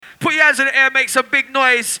Put your hands in the air, make some big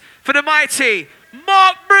noise for the mighty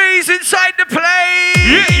Mark Breeze inside the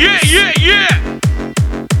place. Yeah.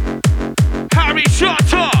 Harry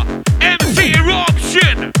Shotta, MC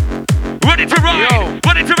Eruption. Ready to ride. Yo.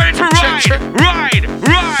 Ready to ride. Ride.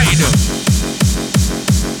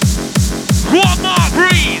 What Mark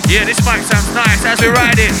Breeze? Yeah, this mic sounds nice as we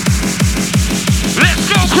ride it. Let's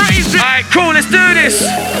go crazy. Alright, cool, let's do this.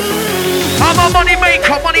 I'm a money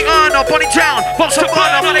maker, money earner, money down, box of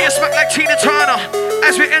burner, money a smack like Tina Turner.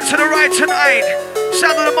 As we enter the ride tonight,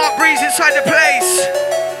 sound of the Mark Breeze inside the place.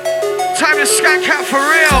 Time to skank out for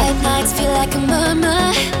real. Nights feel like a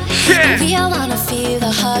murmur. Yeah. We all wanna feel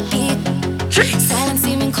the heartbeat. Silence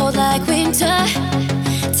seeming cold like winter.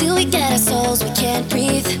 Till we get our souls, we can't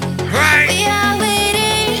breathe. Right. We are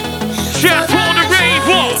waiting. Just for for the rave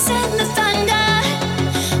lights and the thunder.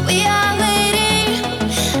 We are waiting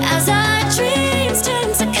as our dreams turn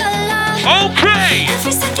to color. Okay.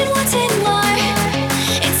 Every second wanting more.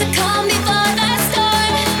 It's a calm before the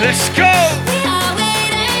storm. Let's go. We are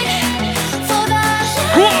waiting for the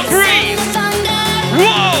Mark lights Breeze. and the thunder.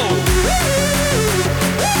 Whoa.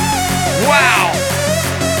 Wow.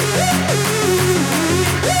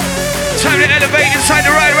 Time to elevate inside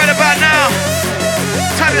the ride right about now.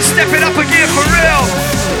 Time to step it up again for real.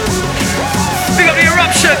 Big up the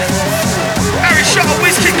Eruption. Harry Shotta,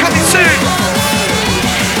 Whizzkid coming soon.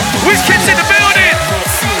 Whizzkid's in the building.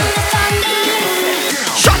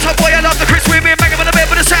 Shut up, boy, I love the Chris women. Bang him on the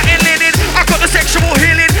bed with a satin linen. I got the sexual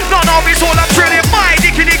healing. Not always all I'm drilling. My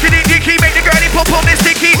dicky. Make the girlie pop on this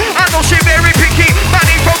dicky. I know she very picky.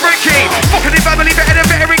 Manny from Ricky. Fucking the family better than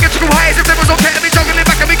veteran. Get to go high as if there was okay. Me juggling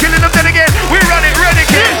back and me killing them then again. We run it, ready,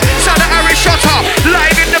 kid. Sound of Harry Shotta.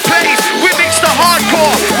 Live in the place. We mix the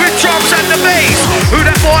hardcore with drums and the bass. Who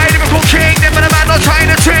that boy, lyrical king. Them and the man not trying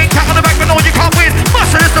to drink. Tap on the back, but no, you can't win.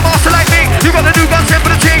 Master is the master like me. You got the new gun, send for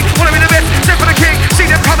the team. Wanna be the best, send for the king. See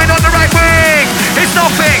them coming on the right wing. It's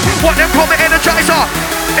nothing. What them call me energizer.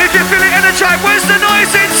 If you feel it energized, where's the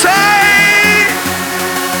noise inside?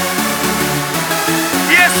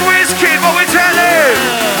 Yes, Whizzkid, what we telling?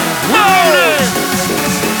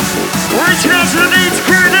 Reach out to the Leeds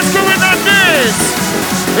crew. Let's go in like this.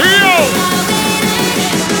 Yo.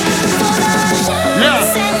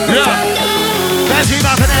 Yeah. Let's keep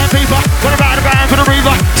up in there, people. Gonna ride around for the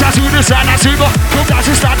river. Tattoo the sand, that's super. Come down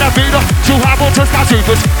to stand up, feeder. So how about to start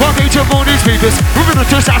supers? One beat your morning speakers. We're gonna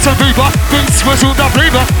just add some beaver. Beats was all the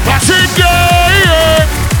flavor. That's it, yeah.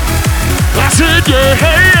 That's it, yeah.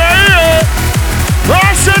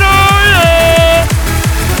 That's it, oh, yeah.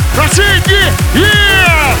 That's it, yeah.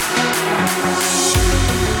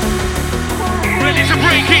 Ready to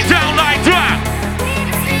break it down like that.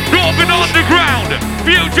 Robin underground.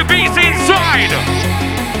 Future Beatz inside.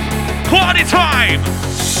 Party time.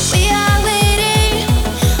 We are waiting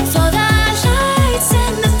for the lights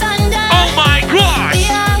and the thunder. Oh my gosh. We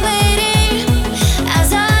are waiting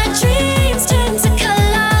as our dreams turn to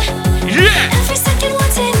color. Yeah. Every second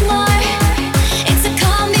wanting more. It's a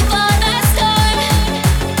calm before the storm.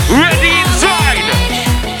 Ready inside.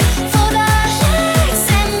 For the lights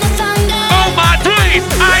and the thunder. Oh my dream.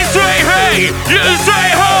 I say hey. You say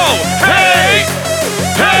ho. Hey.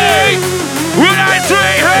 Hey. When I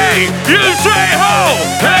say hey, you say ho.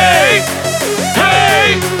 Hey.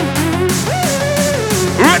 Hey.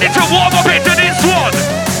 Ready to warm up into this one. We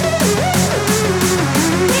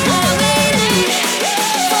are waiting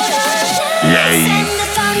for the lights and the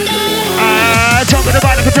thunder. Talking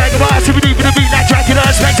about the container bar, see we deep in the beat like Dracula,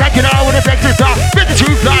 spectacular with effective stuff. Bring the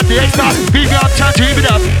truth, like the A-star, beat me up, time to it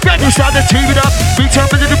up. Then we start to tune it up. Beat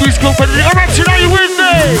up into the musical for the Eruption, are you with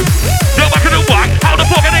me? No back in the whack, how the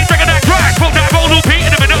fuck are they taking that crack? From that roll loop beat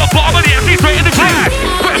in the middle of bottom of the MC straight in the track.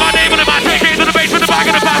 Put my name on the man, take it to the base with the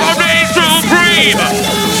bag of the power, rain supreme.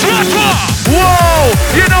 Shotta! Whoa,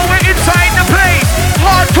 you know we're inside the place.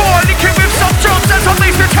 Hardcore, linking with some drums, that's what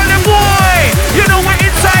makes me tell him boy. You know we're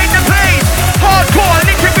inside the place. Hardcore,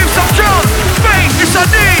 linking with some drums. Space, it's a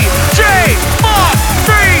DJ Mark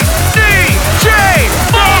Breeze. DJ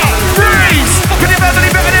Mark Breeze. Fucking the family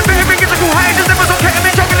better than better, bring it to cool highs. As never so getting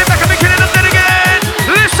me juggling back and me killing them then again.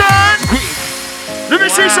 Listen. Let me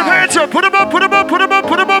see some hands up. Put them up, put them up, put them up,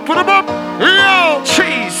 put them up, put them up. Yo!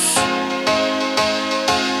 Cheese.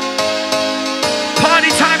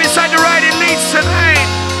 Party time inside the ride in Leeds tonight.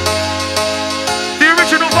 The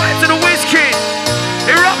original vibes of the Whizzkid.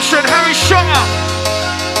 Eruption, Harry Shotta.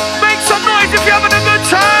 Make some noise if you're having a good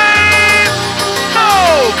time.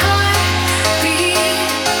 Oh!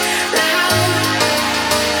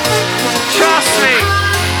 Trust me.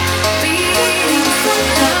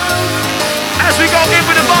 As we go in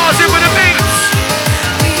with the bars, in with the beats.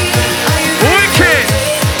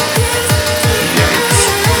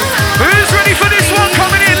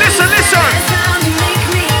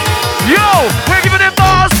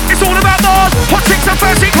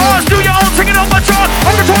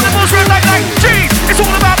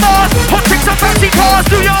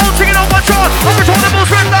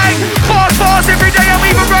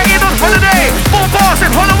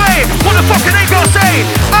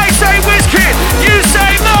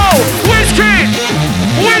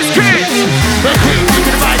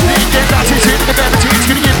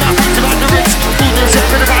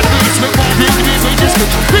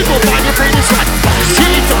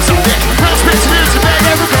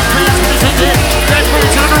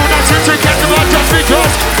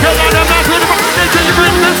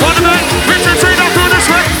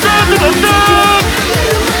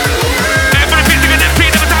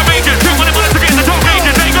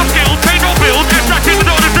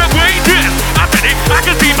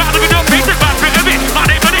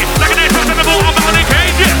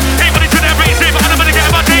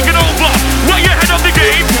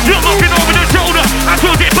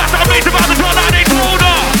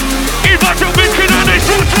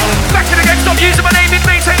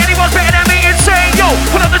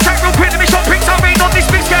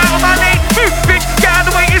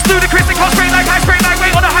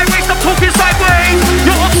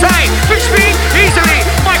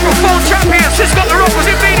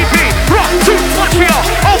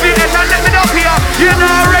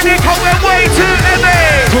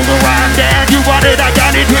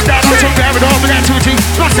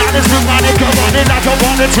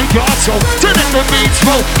 soul. Turn it the beats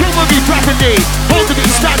flow. Come with me properly. Hold the beat,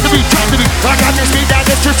 start the beat, talk the beat. I got this beat down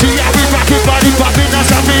just to see how we rockin', body poppin'. Now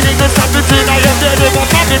I'm feeling the something till I am dead and I'm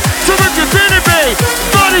poppin'. So if you're feeling me,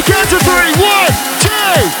 body count to 3, 1,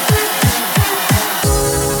 2.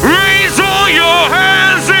 Raise all your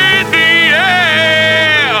hands in the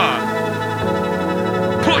air.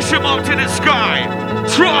 Push them up to the sky.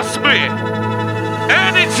 Trust me.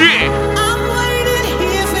 Energy. I'm waiting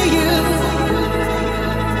here for you.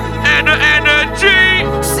 And the energy.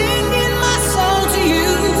 Singing my soul to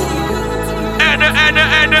you. And the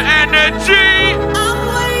energy. I'm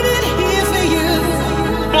waiting here for you.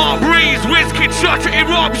 Mark Breeze, Whizzkid, Shotta,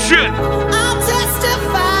 Eruption. I'll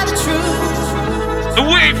testify the truth. And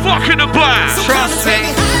we ain't fucking about. So trust me.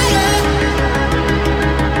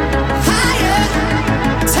 Higher.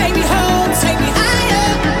 Take me home, take me higher.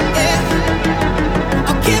 Yeah.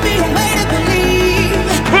 I'll give you a way to believe.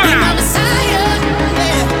 Be my Messiah.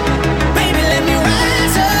 Yeah. Baby, let me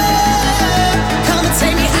rise up. Come and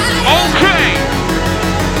take me higher. Okay.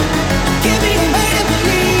 Give me a way to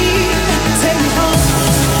believe. Take me home.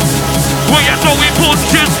 Well, you know it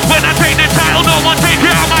punches. When I take the title, no one take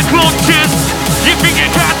out my clutches. You think you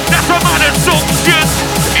can? That's a man assumption.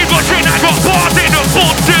 It's what I got bars in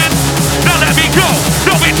abundance. Now let me go,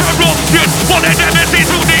 no interruption. One of them is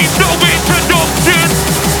who needs no introduction.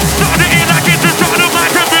 Started in like it's the start of my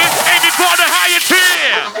career. Aiming for the higher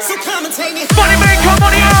tier. So come and take me Money maker,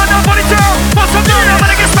 money earner, money down. What's up, Nana? When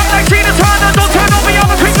I get stuck like Tina Turner, don't turn on me, I'm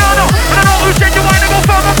a quick learner. And I know who's genuine, I go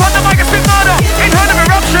further upon the mic and spit murder. Ain't heard of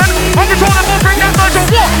Eruption, I'm controllable, bring that merger.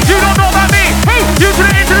 What? You don't know about me? Who? You to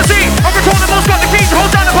the into the sea. I'm controllable, got the keys,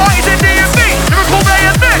 hold down the parties in D&B. Lyrical day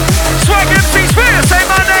and Nick. Swag MC Sphere, say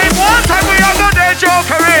my name one time, we are gonna end your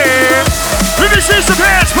career. Let me see some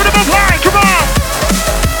hands, put them up high, come on.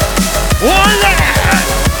 Oh yeah.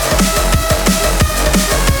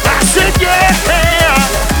 I said yeah.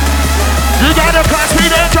 You gotta pass me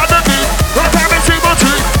the drop the beat. Right time and single T.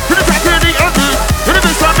 To the top of the under. In the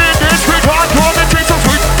midst of this street, hardcore and taste so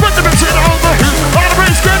sweet. Put the mix in over here. All the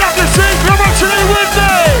brains get up the seat. You're actually with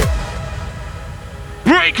me.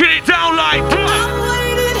 Breaking it down like that. I'm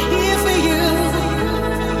waiting here for you.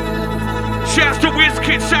 Shouts to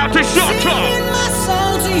Whizzkid, shout to Shotta. Singing my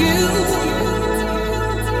soul to you.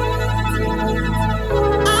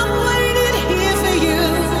 I'm waiting here for you.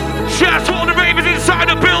 Shouts to all the ravens inside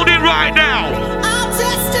the building right now. I'll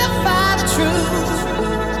testify the truth.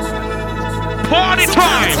 Party So come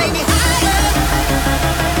and time. take me higher.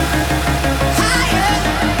 Higher.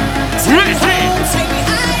 Take me Raise it. home, take me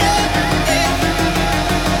higher.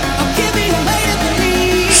 Yeah. I'll give you a way to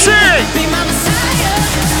believe. Sing. Be my Messiah.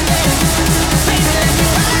 Yeah. Baby, let me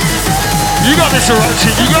rise up. You got this,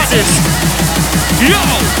 Eruption. You got this. Yo,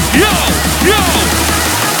 yo, yo.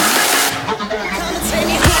 Come and take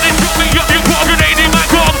me Put it to me up, you coordinating my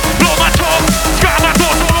gun. Blow my tongue, sky my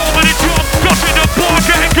thoughts all over the drum. Got in the bar,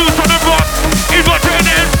 getting goose on the rock. It's what an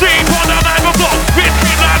MC on the microphone.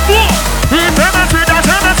 Whizzkid like what? Remember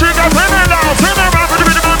that, remember loud. Remember the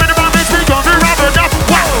rhythm, the bomb is big on the rubber now.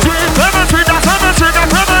 Wow. Remember that,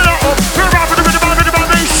 remember loud. Remember the rhythm, the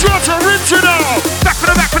bomb is short original. Back for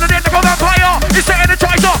the dead, the vampire. It's the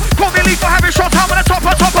energizer. Call me Lee for having shots. I'm on the top,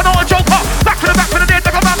 and not a joker. Back for the dead,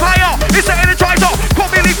 the vampire. It's the energizer. Call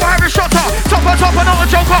me Lee for having shots. Top, and not a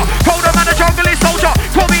joker. Colder man, a jungle soldier.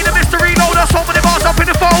 Call me the mystery loader. So many bars up in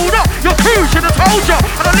the folder. Your crew should have told ya.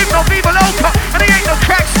 And I live no Viva Loca. And he ain't no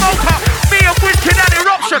crack smoker. Me and Whizzkid and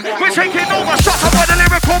Eruption. We're taking over shots. I'm by the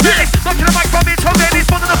lyrical menace. Knocking the mic from me till then. He's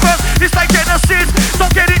one of the first. It's like Genesis.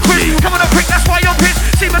 Don't get it quick. Come on, quick. That's why you're pissed.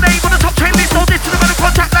 See my name on the top 10 list. No this to the middle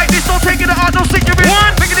contact like this. No taking it hard. No sinking it.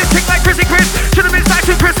 Making this tick like Chrissy Chris. Should have been signed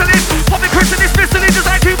to Chrysalis. Popping Chris in this pistol.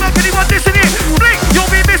 Designed to block anyone dissing it. Blink. You'll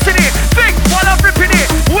be missing it. Think while I'm ripping it.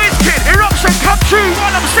 Whizzkid, Eruption, come true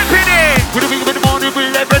while I'm sipping it. With a wing in the morning,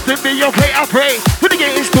 will everything be okay? I pray. When the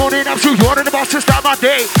gate is dawning, I'm sure you're the boss to start my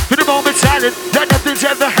day. For the moment silent, like nothing's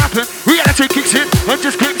ever happened. Reality kicks in and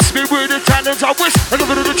just grips me with the talents I wish. I give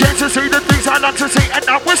it a chance to say the things I like to say, and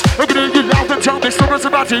I wish I could hear you laugh and tell me stories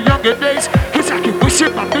about your younger days. Cause I can wish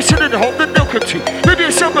it, my mission, and hope that they'll come true. Maybe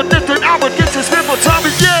it's something different, I would get to spend more time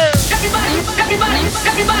with you.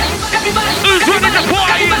 Who's ready to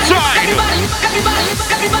party inside?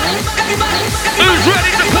 Who's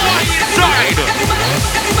ready to party inside?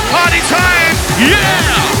 Party time! Yeah!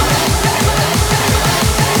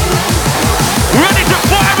 Ready to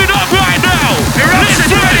fire it up right now!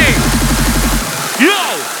 Eruption's ready!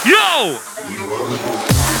 Yo!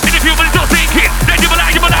 And if you want to think it, then you will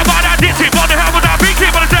like, buy that this, but the hell would I be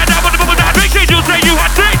king, but the dead, but the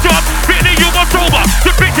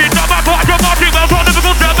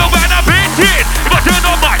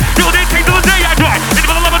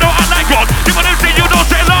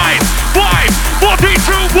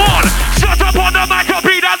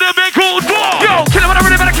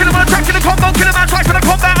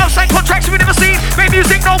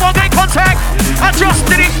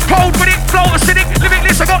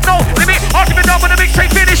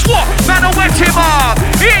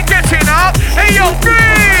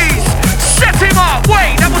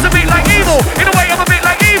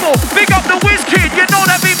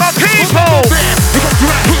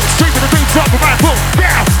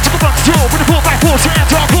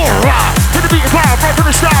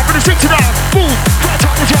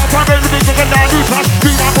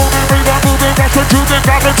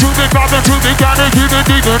big problem, gotta keep it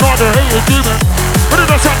demon, all the hate is demon. But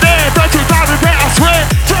it's not there, 30,000 there, I swear.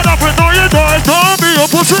 Turn up with all your noise, don't be a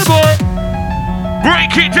pussy boy.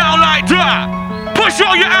 Break it down like that. Push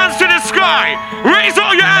all your hands to the sky. Raise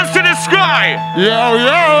all your hands to the sky. Yo,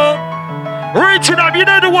 yo. Reaching up, you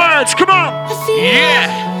know the words, come on. Yeah.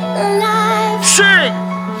 Alive. Sing.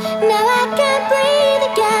 Now I can breathe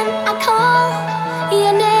again. I call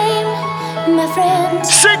your name, my friend.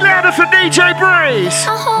 Sing louder for DJ Breeze.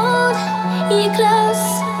 I'll hold you close.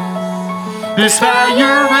 This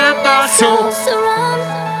fire in my soul.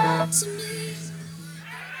 Surround to me.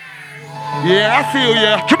 Yeah, I feel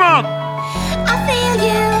ya. Come on. I feel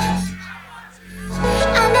you.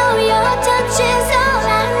 I know your touch is all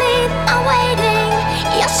I need. I'm waiting.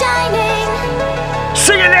 You're shining.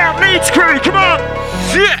 Sing it out, Leeds crew. Come on.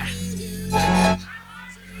 Yeah.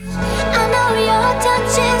 I know your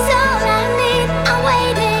touch is all I need. I'm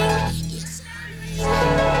waiting.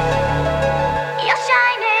 You're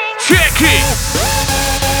shining. Check it.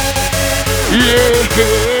 Yeah.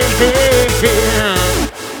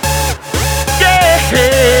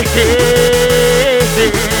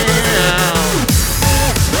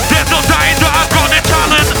 There's no dying that I've got the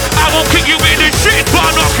talent. I won't kick you in the shit,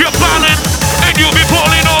 but off your balance. And you'll be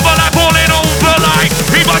falling over like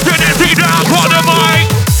emergency down for the mic.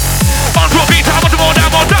 On to a beat, I want to more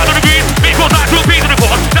down on the beat. Because I do beat on the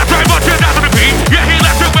board. That's right, but you're down on the beat. Yeah, he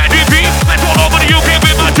left it where he beat. Went all over the UK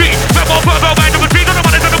with my team. Went more further away than the street. On the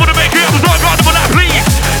money that I want to make it. I was all rather than I please.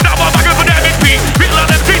 Now I'm back up for that MP. People on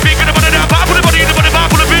them teeth. Thinking about it now. Pop with the money in the money.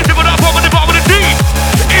 Pop with the bitch. Put up with the bar with the D.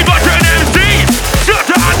 Emergency MC.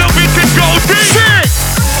 Shotta and the bitch can go deep. Shit.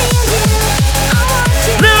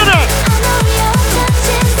 Louder.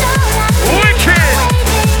 Wicked.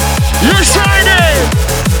 You're shining.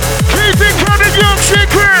 Keep it coming, young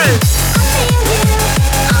secret.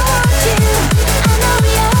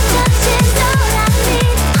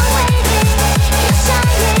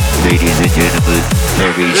 Ladies and gentlemen,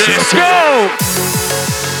 Harry Let's Shotta. go.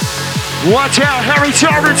 Watch out, Harry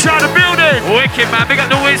Shotta inside the building. Wicked, man. Big up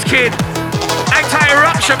the Whizzkid.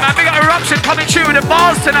 Anti-Eruption, man. Big up Eruption coming through with the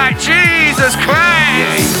bars tonight. Jesus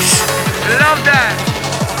Christ. Love that.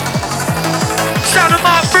 Sound of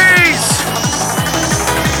Mark Breeze.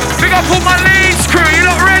 Big up all my Leeds crew. You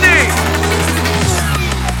lot ready?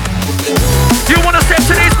 You want to step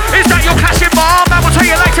to this? Is that your clashing bar? Man will tell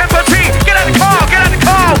you like empathy. Get out the car, get out the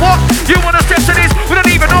car. What? You want to step to this? We don't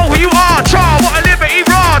even know who you are. Char, what a liberty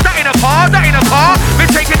raw. That ain't a car, that ain't a car.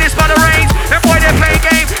 Been taking this by the reins. Then boy, they're playing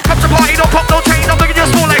game. Come to party, don't pop no chain. I'm looking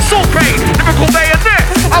just small like salt crane. Lyrical bayonet,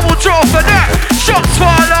 I will draw for that. Shots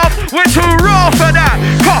fall off, we're too raw for that.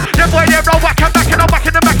 Car, then boy, they're all whacking back and I'm back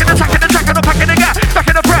in the back and attacking the track and I'm packing the gap. Back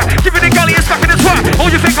in the breath, giving the gully and smacking the twat. Oh,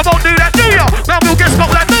 you think I won't do that, do ya? Well, we'll get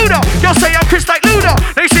smoked like Luda. You'll say I'm Chris like Luda.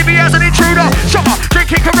 They see me as an intruder. Shotta,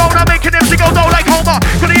 drinking Corona, making them sing no like Homer.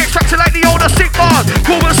 Got the extraction like the owner, sick bars,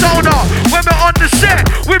 cool persona. When we're on the set,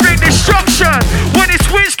 we bring destruction. When it's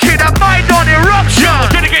Whizzkid, I mind on Eruption.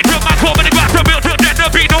 Dedicate to my core, but the grass are built to death, there'll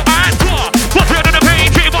be no answer. What's the other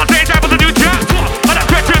page? One day, that was a new chapter. And I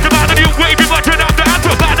questioned about the new wave, you watching after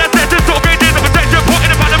answer. Bad and set is talking in the potential,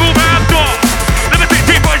 putting about the move after. Never think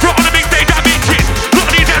deep boys on the big stage, I'm itching. Look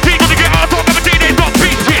at these guys, people to get out, talk about the they stop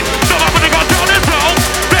preaching. No one when they got down as well.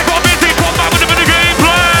 They got busy, come back with the game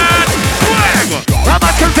plan. I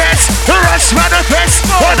must confess, the rush manifest.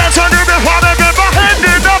 When I turn to the heart, I get my hand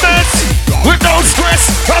in the mess. With no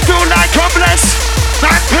stress, I feel like I'm blessed.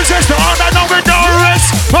 Not possessed, all I know with no rest.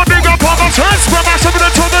 I'm big up on my chest, but I'm something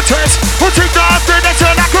to the test. We'll take the after next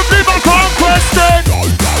and I could leave my conquested.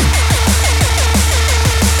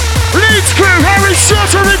 Leeds crew, Harry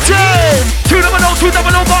Shotta return. 200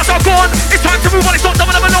 bars are gone. It's time to move on. It's not 000,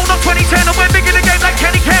 not 2010. And we're big in the game like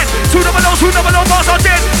Kenny Ken. 200 bars are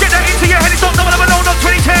dead. Get that into your head. It's not 000, not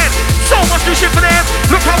 2010. So much new shit for them.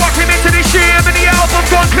 Look how I came into this year. And the album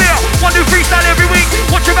gone clear. One new freestyle every week.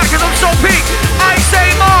 Watch your back as I'm so peak. I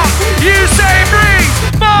say Mark, you say Breeze.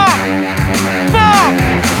 Mark, Mark.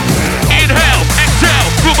 Inhale, exhale,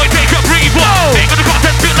 room I take a breather. Ain't gonna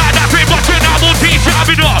content feel like that. Been watching, I will teach you. I'm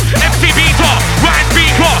in up, MC Beatz, Ryan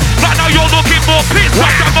Beaker. Right now you're looking more pissed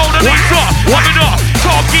like that Mona Lisa. I'm in up,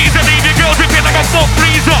 top keys and leave your girls in bed like a fuck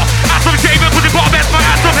freezer. Ass some shaver, put the bar best, my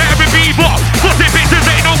ass some Harry Beaver. Pussy bitches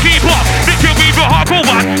ain't no keeper. Nickel Weaver, hardcore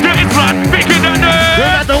one, dirty flat, making that nerd. They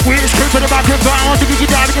got the Whizzkid for the microphone. To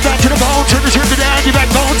get down, to get back to the bone. Turn the shit down, get back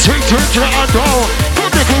bone. Turn to the unknown.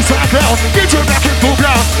 Put the goose back out, get your back and move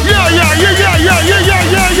down. Yeah.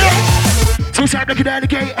 Two-time looking at the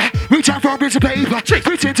gate. We Reach out for a piece of paper.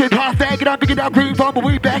 Written in half bag and I'm picking up green from a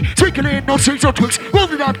weed bag. Twinkling on sweets or twigs.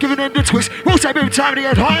 Rolling up, giving them the twist. Roll time every time they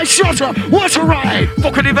get high. Shotta, what's a ride?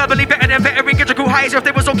 Fucking verbally better than veteran. Get your cool highs. If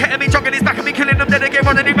there was no ketamine, jogging his back and me killing them. Then again,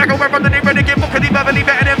 running it back over, running it, running it. Fucking verbally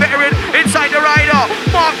better than veteran. Inside the rider.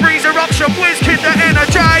 Mark Breeze, Eruption, Whizzkid, the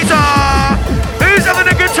Energizer. Who's having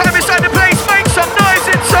a good time inside the place? Make some noise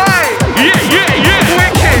inside. Yeah.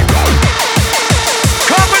 Wicked.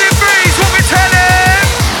 Come with it, Breeze. What we tell him?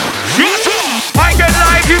 I get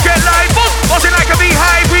live, you get live. Boss it like a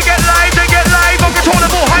beehive. We get live, they get live.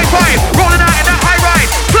 Uncontrollable high five. Rolling out in that high ride.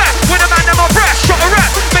 Flat with a man in my breath. Shot a rap.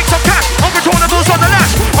 Make some cash. Uncontrollables on the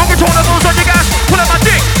lash. Uncontrollables on your gas. Pull up my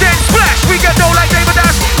dick, then splash. We get dough like David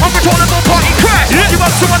Dash. Uncontrollable party crash. You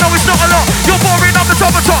up to, I know it's not a lot. You're boring up the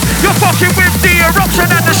top of top. You're fucking with the Eruption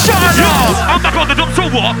and the Shotta. I'm back on the dump, so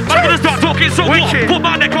what? I'm gonna start talking, so Wicked. what? Put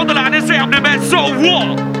my neck on the line and say I'm the man, so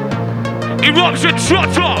what? Eruption,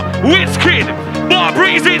 Shotta, Whizzkid, Mark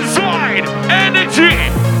Breeze inside, energy.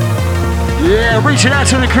 Yeah, reaching out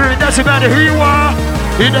to the crew. It doesn't matter who you are.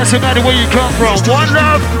 It doesn't matter where you come from. One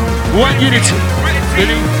love, one unity.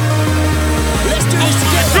 Ready? Let's do this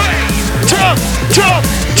together. Jump, jump,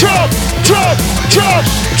 jump, jump, jump,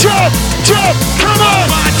 jump, jump. Come on,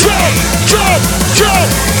 jump, jump, jump,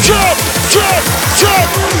 jump, jump, jump,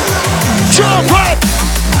 jump up.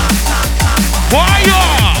 Fire!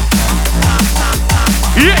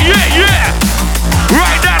 Yeah.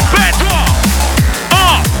 Right that better.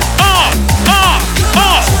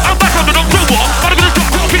 I'm back on the dump, so what? I'm gonna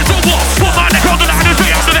start talking, so what? Put my neck on the line and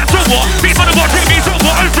say I'm the best, so what? These men are watching me, so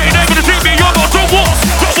what? I'm saying they're gonna see me, you're not, so what?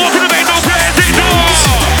 Stop walking and make no plans, it's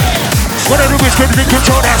what I do is get in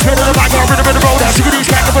control that. Spin in the back, rhythm in the road out. See what he's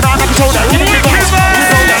back up and I'm like a soda. You need to go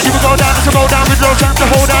down, you will go down, it's a go down with no time to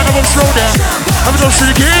hold down, I won't slow down. I'm gonna see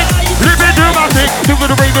the king, living through my thing. Doing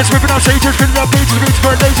the ravens, whipping out sages, spinning out pages, reach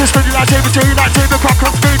for lasers, spinning out sabers, turning out saber, crop,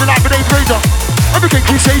 spinning out with a razor. I'm a king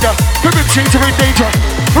crusader, commit to in danger.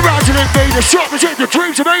 Around an invader, shot was in the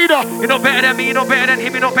dreams of Ada. You're not better than me, you're not better than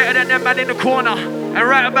him, you're not better than that man in the corner. And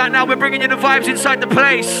right about now, we're bringing you the vibes inside the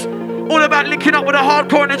place. All about linking up with the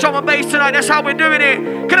hardcore and the drum and bass tonight. That's how we're doing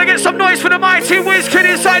it. Can I get some noise for the mighty Whizzkid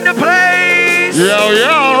inside the place?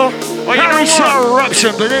 Yo. Well, you know what?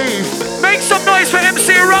 Eruption, believe. Make some noise for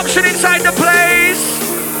MC Eruption inside the place.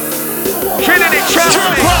 Killing it, trust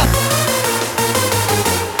me.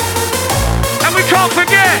 And we can't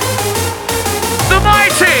forget the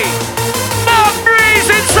mighty Mark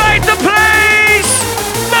Breeze inside the place.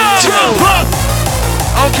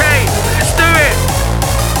 Okay, let's do it.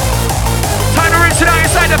 Time to rinse it out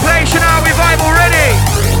inside the place, you know how we vibe already.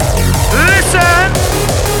 Listen.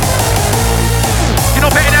 You're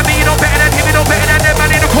not better than me, you're not better than him, you're not better than that man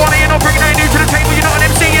in the corner. You're not bringing anything new to the table, you're not an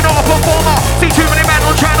MC, you're not a performer. See too many men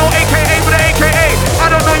on channel, AKA with an AKA. I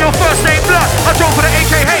don't know your first name, blood, I draw for the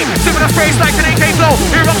AKA. Similar phrase like an AK flow.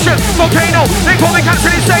 Eruption, volcano, they call me Captain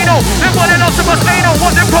Insano. Them one and Optimus Anal,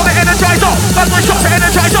 what them call it Energizer. Bad boy shots at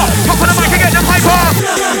Energizer, come on the mic and get them hyper.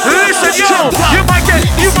 Listen, yo, you might get,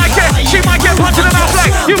 she might get punched in the mouth like,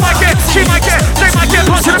 you might get, she might get, they might get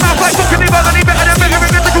punched in the mouth like, fucking never any better than better,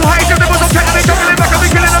 mythical highs, if there was no ketamine, juggling back and be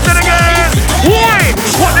killing them then again. Why?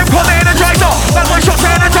 What them call it Energizer, bad boy shots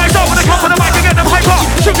at Energizer, when they come for the mic and get them hyper,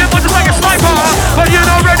 shoot them ones like a sniper, but you're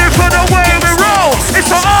not ready for the way we roll, it's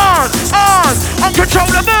for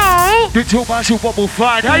uncontrollable. Big talk about what we'll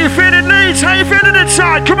find. How you feeling, Leeds? How you feeling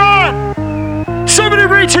inside? Come on! Somebody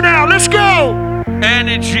reaching out, let's go!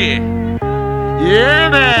 Energy. Yeah,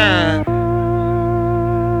 man.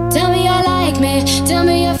 Tell me you like me, tell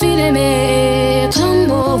me you're feeling me.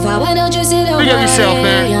 Come over, why don't you sit over? Big up yourself,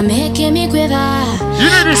 man. You're making me quiver. You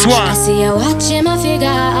know this one. I see you watching my figure.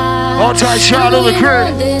 All tight shot on the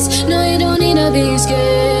crib. No, you don't need to be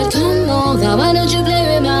scared. Come over, why don't you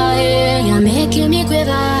play with my hair? You're making me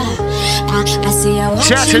quiver. I see you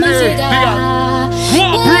watching my figure. Big up.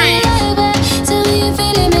 What breathe? Tell me you're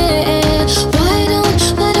feeling me.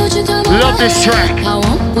 Why don't you come over? Love this track. I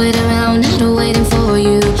won't wait around, not waiting for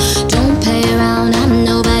you. Don't play around, I'm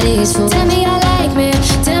nobody's fool. Tell me you like me,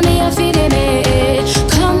 tell me you're feeling me.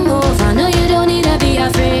 Come over, no you don't need to be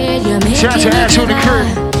afraid. You're making Shout out to Ash on the crew.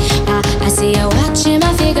 I see you watching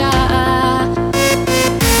my figure.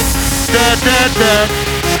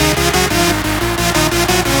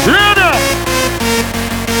 Louder.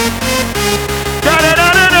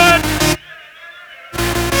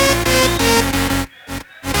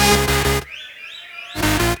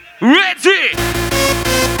 Ready.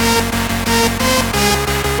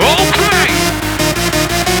 Okay.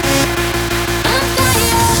 I'm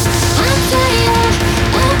fire,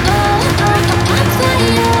 oh oh, I'm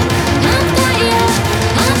fire, I'm fire,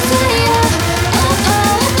 I'm fire, oh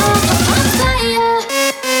oh,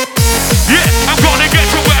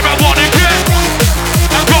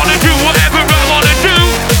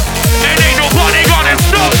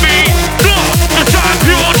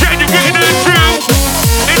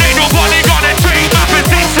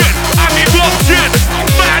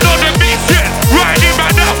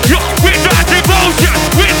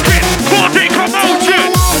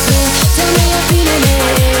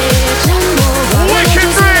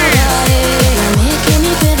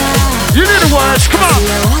 see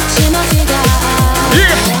you watching my figure.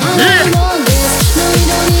 I'm on this, no you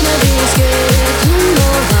don't need to be scared. Come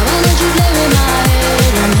over, why don't you play with my head?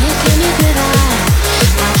 You're making me quiver.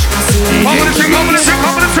 I see you Pop on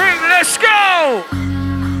the drink, let's go!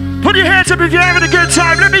 Put your hands up if you're having a good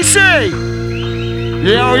time. Let me see.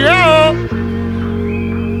 Yo, yo.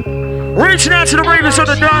 Reaching out to the ravers on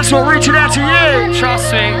the dance floor. Reaching out to you.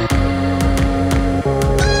 Trust me.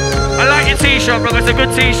 I like your t-shirt, bro. It's a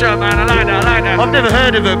good t-shirt, man. I like that. I've never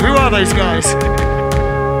heard of them. Who are those guys?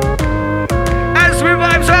 As we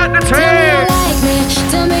vibes out the Tell me train. you like me,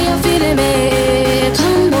 tell me you're feeling me.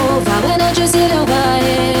 Come over, why don't you sit over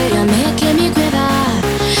here? You're making me quiver.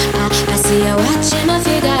 I see you watching my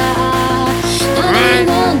figure. I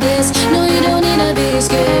want this, no you don't need to be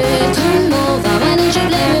scared. Come over, why don't you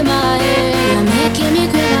play with my hair? You're making me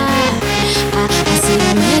quiver. I see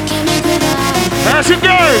you making me quiver. How's it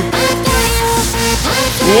go?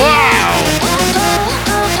 Wow.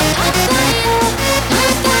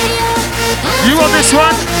 You on this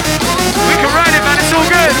one? We can ride it, man. It's all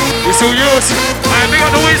good. It's all yours. Alright, big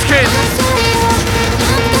up the Whizzkid.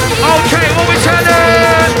 Okay, what we telling?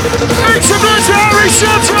 Make some noise for Harry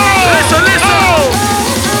Shotta! Listen. Oh.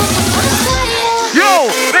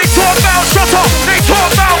 Yo, they talk about Shotta. They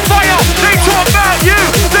talk about fire. They talk about you.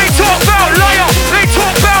 They talk about liar. They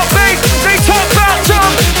talk about bass. They talk about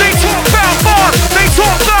jump. They talk about fun. They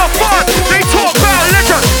talk about fun. They talk about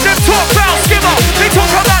legend. They talk about skimmer. They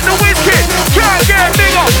talk about the Whizzkid. Can't get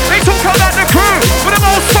bigger. They talk about the crew with the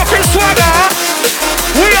most fucking swagger.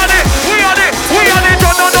 We on it.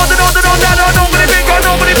 Nobody big or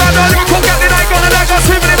nobody bad. Lyrical captain, I gonna like us.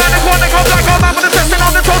 Too many man, they want to go black. I'm out with the testing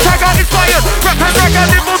on the toe. Tag out inspired. Rap and drag out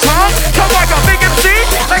nimble tongue. Come like a big MC.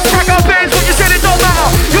 Like crack out bands. What you said it don't matter.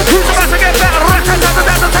 Your crew's about to get better.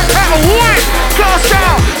 Wait, glass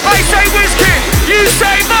out. I say Whizzkid. You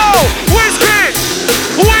say no. Whizzkid.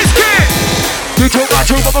 You talk about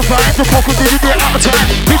two mother five, the pocket didn't get out of time.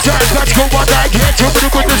 Big times, got to go one day, can't jump in the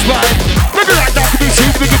windows line. Maybe like that could be seen,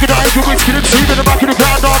 we could die, you Whizzkid and see in the back of the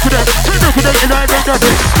ground after them. Looking I ain't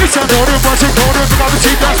nothing. It's a order, what's it called? It's another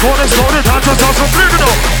team that's for us, loaded, hands on top of criminal.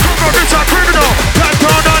 Come on, it's a criminal. Back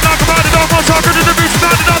down, I knock about it, almost talking to the beach,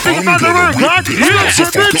 standing up, think about the work, right? It's a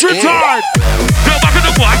bitchin' time. Go back in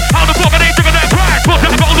the black, how the fuck are they taking that pride? But I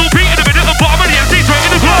got a little beat in the middle of the bottom of the MC straight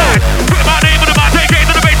in the blood. Put my name in the man, take it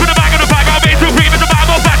to the base with the bag of the bag. I'll be too cream in the bag,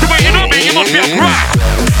 I'll back to waiting on me. You must be a crack.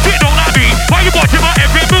 You don't like me, why you watching my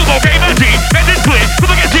every move? Okay, man, G, make this clear. Cause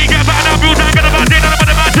I get G, get back now, rules, I'm gonna man, day, I'm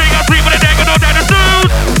gonna man, take, I'll sleep with a deck, and no down the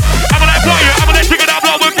snooze. I'm gonna fire, I'm gonna take it out,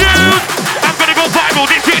 blow with views. I'm gonna go viral,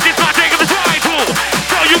 this shit, this man, taking the title.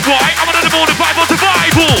 Tell you why, I'm gonna the more than Bible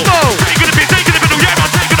survival. Taking the piss, taking the middle, yeah,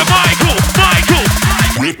 I'm taking the Michael.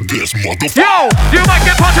 With this motherfucker. Yo, you might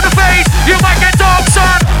get punched in the face, you might get dog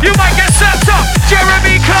son, you might get slapped up.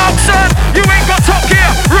 Jeremy Clarkson, you ain't got top gear,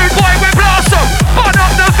 rude boy with blast up. Burn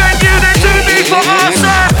up the venue, then do me for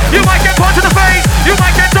arson. You might get punched in the face, you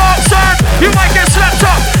might get dog son, you might get slapped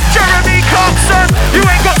up. Jeremy Clarkson, you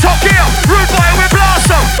ain't got top gear, rude boy with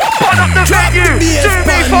blast up. Burn up the venue, do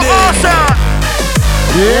me for arson.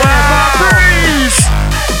 Yeah, Breeze.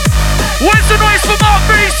 Where's the noise for Mark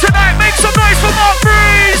Breeze tonight? Make some noise for Mark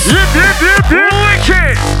Breeze!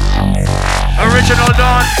 Wicked! Original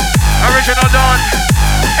Don.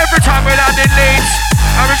 Every time we land in Leeds.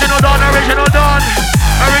 Original Don.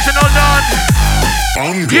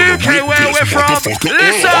 UK, where we're from.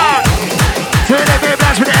 Listen! Say that they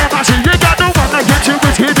blast with the MIC. You got no one to get you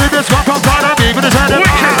with hit in this one. Come on, I'm even a time.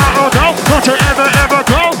 Oh, no, don't you ever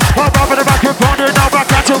go. I'm up in the back of the now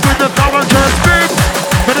back at you with the flow and just speak.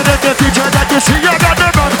 But the feature that you see, I got the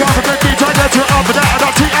run, got the feature that you're up and down.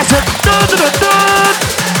 I see, I said,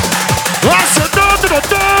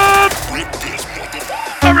 dun.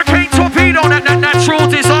 Hurricane torpedo, that natural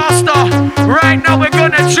disaster. Right now we're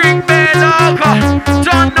gonna drink beer lager.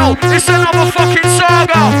 Don't know, it's another fucking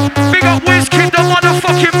saga. Big up Whizzkid, the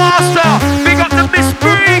motherfucking master. Big up the Miss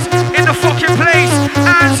Breeze in the fucking place.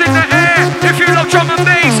 Hands in the air if you love drum and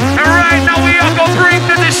bass. And right now we are gonna bring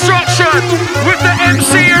the destruction with the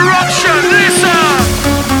MC Eruption. Listen.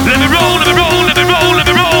 Let me roll.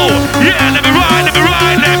 Yeah, let me ride.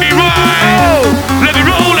 Oh. Let me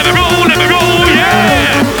roll.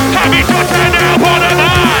 Yeah. Have me shut now for the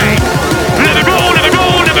night. Let me roll. Yeah, let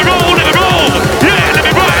me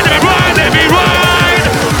ride. Let me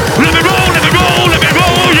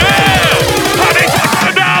roll. Yeah.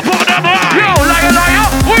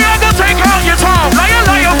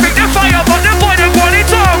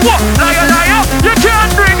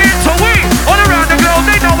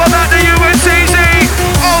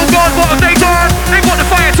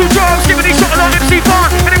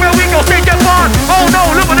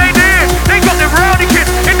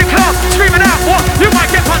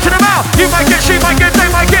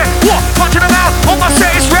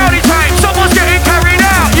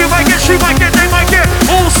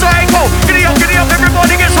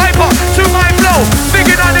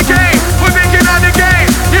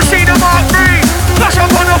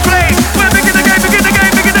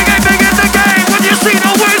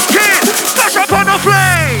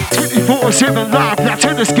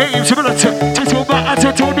 responsibility. Just go back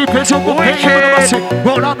and to the place of what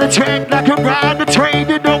roll on the train like a ride the train.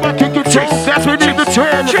 You know I can control. That's when in the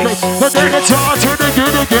trail. But then it's hard to do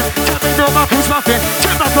it again. Tell me no, my who's my fan.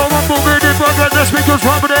 Tell my flow, I'm moving in front of the speakers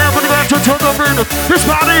from there. When you got to the rhythm. This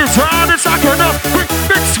body is hard, it's not enough.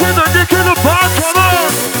 Mixed with a dick in the bar, come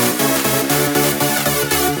on.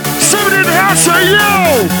 Somebody in the house say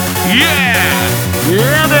yo.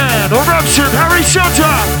 Yeah man. Eruption, Harry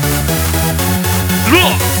Shotta.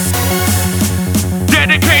 Look,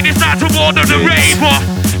 dedicate this night to one of the raver.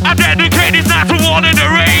 I dedicate this night to one of the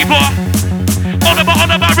raver. On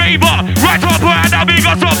my raver, right up where now we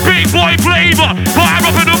got some big boy flavor. Fire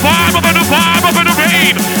up in the fire, up in the fire, up in the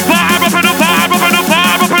rave. Fire up in the fire, up in the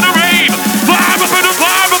fire, up in the rave. Fire up in the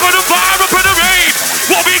fire, up in the fire, up in the rave.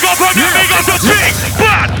 What we got from there, we got some big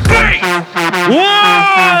bad bass.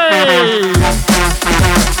 Why?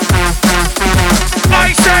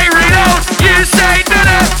 I say reload, you say no.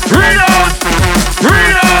 Reload,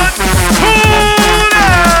 reload, hold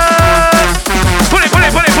up.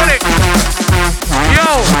 Pull it. Yo,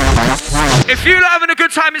 if you're having a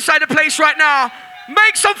good time inside the place right now,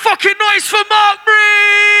 make some fucking noise for Mark Breeze.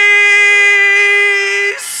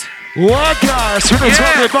 What guys? We're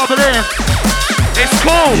gonna talk about it. It's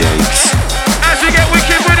cool. Yikes. As we get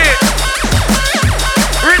wicked with it,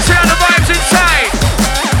 rinse out the vibes inside.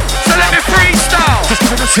 So let me freestyle. Just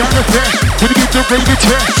give it a sound effect. When you get the radio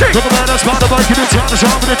check. Look about us, by the bike, and it's on the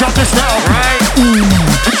song, and it's on this now. Right.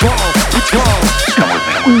 It's wrong.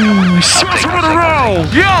 Shots on a roll.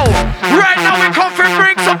 Yo, right now we come for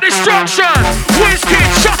bring some destruction. Whizzkid,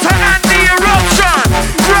 Shotta, and the Eruption.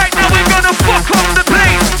 Right now we're gonna fuck up the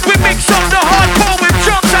place. We mix up the hardcore with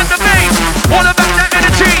drums and the bass. All about that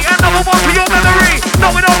energy, another one for your memory.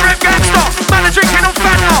 No, we don't rap gangster. Man are drinking on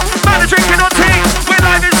Fanta, man are drinking on tea. We're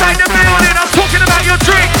live inside the building, I'm talking about your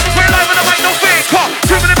drink. We're live on the mic, no fake. Come,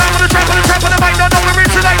 2 minute man on the trap on the mic. No, we're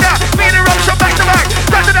into like that. Me and Eruption back to back.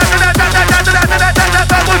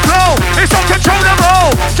 That would flow. It's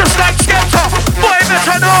uncontrollable. Just like Skepta. Boy,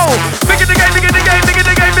 better know. Begin the game.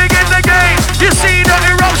 You see the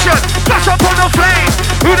Eruption. Flash up on the flame.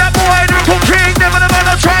 Who that boy, the cool king. Never the man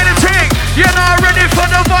I'm trying to ting. You're not ready for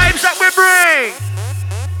the vibes that we bring.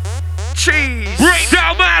 Cheese.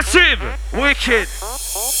 Breakdown massive. Wicked.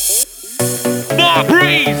 Mark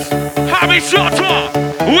Breeze. Harry Shotta.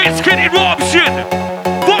 Whizzkid Eruption.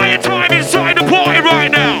 Fire time inside the party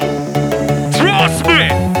right now. Trust me.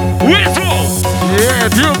 Whistle. Yeah,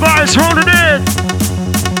 your vibes rolling in.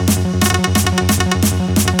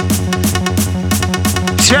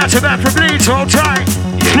 Shout out from Leeds all time.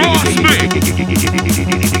 Trust me.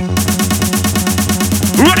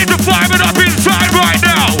 Ready to fire it up inside right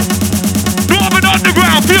now. Northern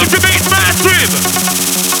Underground, Future Beats massive.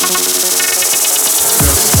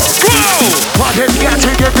 Whoa! Hot head, yeah,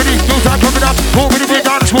 take it ready. News are coming up. Moving the big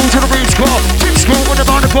on the smooth to the race car. Keep school when I'm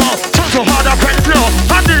on the ball. Turn so hard, I can't floor.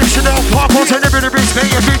 I'm the original parkour, turn every race,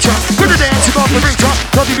 make a feature. Good at dancing off the ring-top.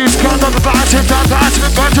 Loving these guns on the vibes, and time vibes,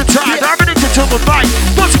 and bunch of time. I'm in it to the fight.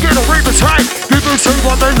 Once again, a rave is high. People say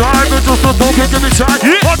what they like, but just the talk and give me time.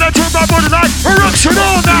 On that turn, my body light. Eruption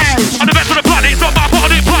all night. I'm the best of the planet, not my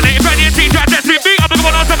body planet. If any team try to test me, I'm the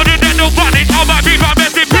one on top of the dead, no planet. All my people are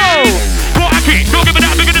best in me. What I keep, don't give me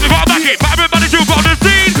that, bigger than the raw back it. But everybody do on the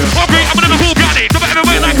scene. Okay, I'm another full planet. Don't better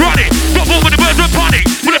way like running. Got more with the birds of panic.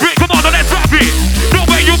 With a break, come on, let's drop it. No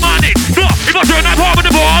way you man it. No, if I turn that hard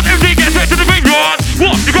with the board, everything gets straight to the ring yard.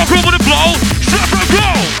 What? You got cool with the blow? Shut up and go.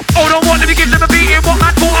 Oh, don't want to be giving them a beating. What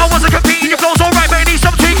man thought I wasn't competing. Your flow's alright, but it needs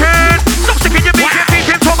some tweaking. Stop sticking your beat,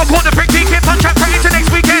 beating. Talk about the prick, peeking. Punch out, praying to next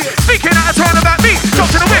weekend. Speaking out of turn about me. Jump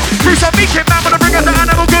to the whip. Through some beaking. Man, wanna bring out the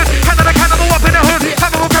animal good. Canada cannibal up in the hood.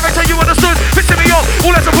 Cannibal character, you understood. Pissing me off.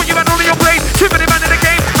 All that's to put you man on your blade. Too many man in the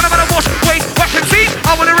game. And I'm gonna wash, waste, whack and see.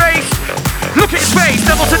 I wanna race. Look at his face.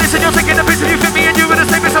 Devil to this and you're taking the piss. If you fit me and you in the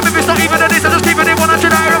same place. If it's not even a this, I'm just keeping it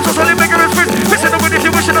 100 out. I'm so solid, vigorous fist. Pissing the wind if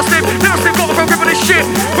you wishing I slip. Never slip, got a phone grip on this shit.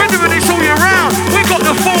 We're doing this all year round. We got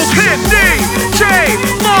the full clip. DJ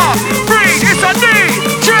Mark Breeze. It's a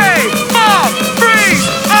DJ Mark Breeze.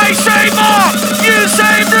 I say Mark. You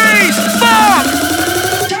say Breeze. Mark.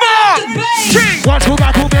 King. Once go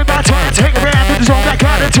back, hold in my time. Take a round with the zone that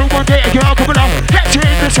got into one day. A girl coming out. Capture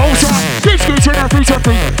in this whole song. These kids are free, so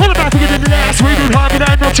free. All about to get in the last. We do hard and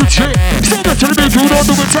not to cheat. Still not to the big dude on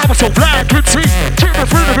the wind. I'm so blind, could see. Keep it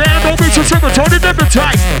free the band. Don't be too simple. Turn it never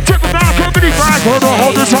tight. Tip of my company back. Hold on,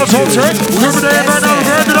 hold this house, hold it. Every day, man, I'm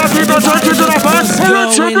ready. I'll keep my touches and I'm back.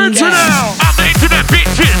 Let's rinse it out. I'm the internet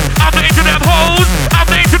bitches. I'm the internet hoes. I'm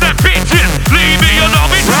the internet bitches. Leave me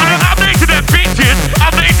alone. I'm the internet bitches.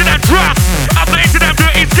 I'm the internet drunk. I'm the internet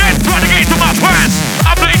dirty dead. Trying to get into my pants.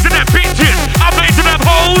 I'm the internet bitches. I'm the internet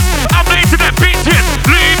hoes.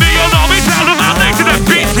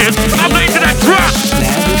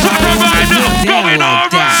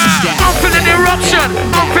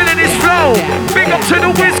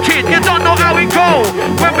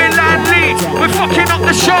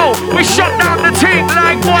 the show. We shut down the team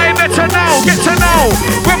like boy better know. Get to know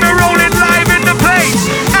when we're rolling live in the place.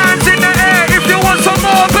 Hands in the air if you want some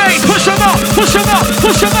more bass. Push them up, push them up,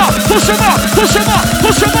 push them up, push them up, push them up,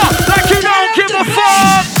 push them up. Like you don't give a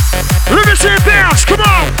fuck. Let me see it bounce, come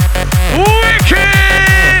on.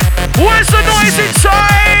 Wicked. Where's the noise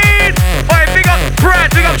inside? Alright, big up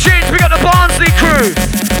Brad, big up Jeans, big up the Barnsley crew.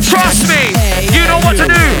 Trust me, you know what to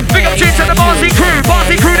do. Big up Jeans and the Barnsley crew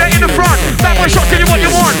there in the front. That boy shot, tell you what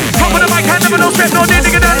you want. Come with the mic, hand never no step, no need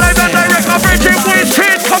to get that live and direct. I'm bridging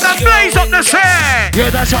Whizzkid, come and blaze up the set. Yeah,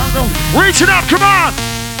 that's how I'm reaching up, come on.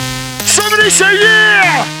 Somebody say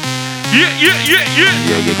yeah. Yeah.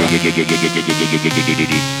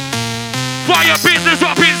 Fire business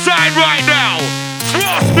up inside right now.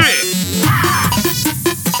 Trust me.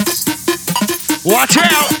 Watch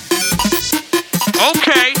out.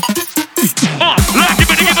 Okay. Like give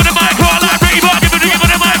it the mic, like Raver, give it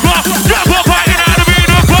the mic, drop up fighting out of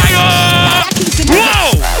being on fire. Whoa!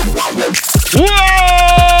 Whoa!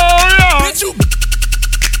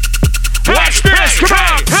 Watch this, come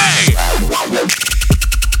on, hey!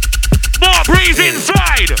 More breeze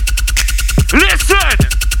inside. Listen.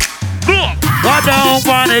 Look. I don't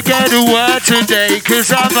wanna go to work today,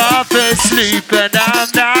 cause I'm off asleep and I'm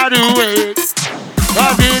not awake.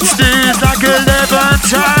 I've been sneezed like 11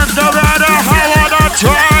 times, no matter how hard I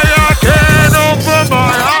try, I can't open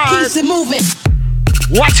my eyes. Keeps it moving.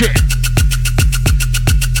 Watch it.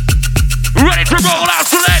 Ready to roll out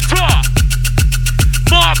selector.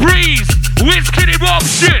 More breeze, Whizzkid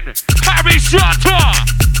Eruption, Harry Shotta.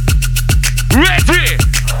 Ready.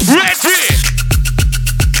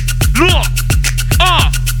 Look,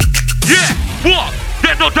 yeah, what?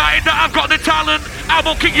 There's no dying that I've got the talent. I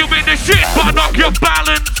won't kick you in the shit, but I knock your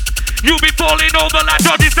balance. You be falling over like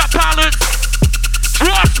dodges that balance.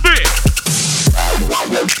 Trust me.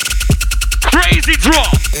 Crazy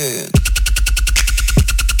drop.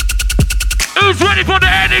 Who's ready for the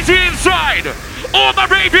energy inside? All my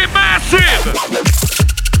raving massive.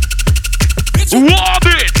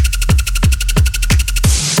 Warming.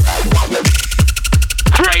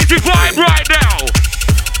 Crazy vibe right now.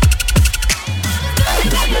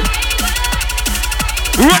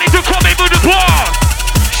 Ready to come in with the bar.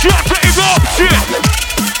 Shotta Eruption.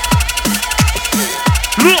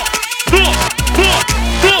 Look.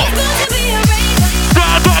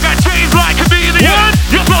 Stars on that change like a chameleon.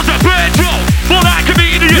 Your clothes are bad, Joe. More like a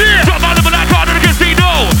comedian. Drop out of my like out of the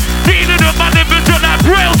casino. Feeling up my livers till I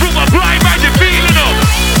braille through my blind man. You're feeling them.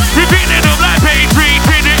 Repeating them like Patriot.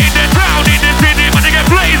 In the town, in the city. When they get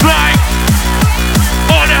blazed like.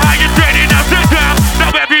 All the higher training now sit down.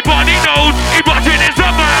 Now everybody knows Eruption is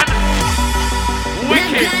a man.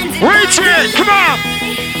 Wicked. Reach it, come on.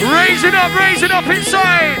 Raise it up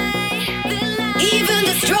inside. Even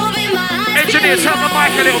the strobe in my eyes. Engineer, turn the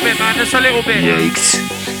mic a little bit, man. Just a little bit. Yikes.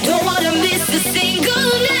 Don't wanna miss a single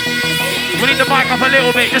night. We need the mic up a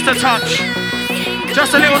little bit, just a touch.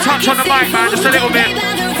 Just a little touch on the mic, man. Just a little bit.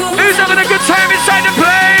 Who's having a good time inside the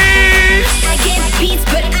place? I get beats,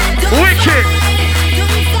 but I don't Wicked.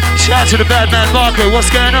 Shout out to the bad man Marco, what's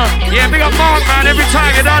going on? Yeah, big up Mark, man. Every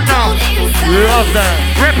time you done now. Love that.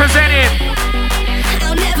 Representing.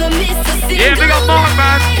 I'll never miss a single Yeah, big up Mark,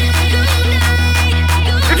 man.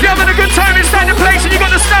 If you're having a good time inside the place and you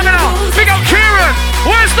got the stamina, big up Kieran.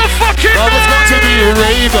 Where's the fucking I was going to be a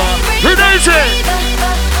raver. Who knows it?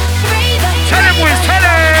 Tell him, Wiz, tell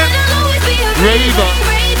him. Raver.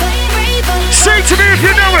 Sing to me if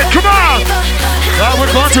you know it, come on. I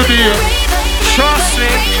would want to be a. Trust me.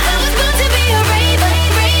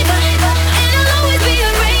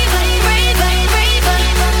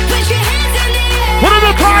 Put him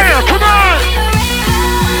up higher, come on.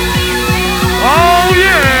 Oh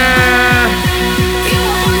yeah.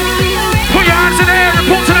 Put your hands in the air,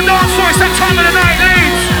 report to the dance floor. It's that time of the night,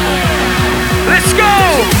 Leeds. Let's go.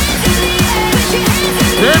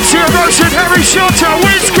 It's Eruption, Harry Shotta,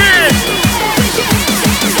 Whizzkid.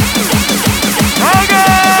 Oh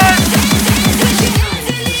God.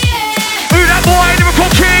 Who that boy, lyrical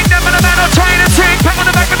king? Them and the man are trying to sing. Pat on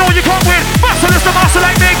the back, but no, you can't win. Muscle is the master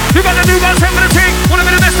like me. You got the new guns, sent for the team. Wanna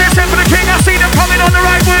be the best, they're sent for the king. I see them coming on the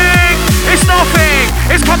right wing. It's nothing.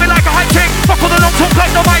 It's coming like a high kick. Fuck all the long talk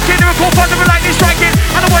like no mic in. Lyrical thunder and lightning striking.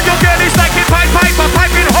 And the one your girl is liking.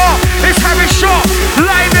 Piping hot. It's Harry Shot.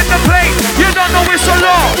 Live in the plate. You don't know it's so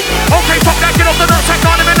long. Okay, fuck that. Get off the nuts. I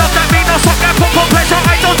can't even love that. Mean no suck that. Pop on pleasure.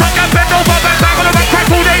 I don't tuck that. Bend over. Bang on the back. Crack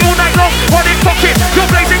all day, all night long. On it, fuck it. You're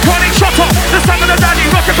blazing chronic. Shot up. The sound of the daddy.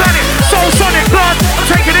 Rocket planet. Soul sonic blood. I'm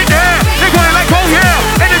taking it there. They're going like, oh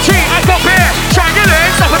yeah. Energy. I've got beer. Shine your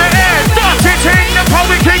legs up in the air. Dance it. The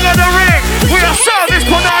poet king of the ring. We are service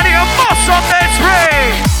Punani and boss of this ring.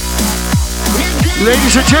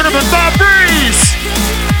 Ladies and gentlemen, Bob Breeze.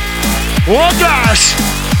 Oh gosh.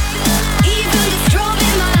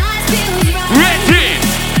 Ready,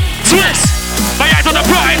 twist. My eyes on the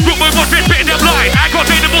prize, put my watch this bit in the blind. I can't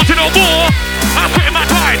take the bullshit no more. I'm putting my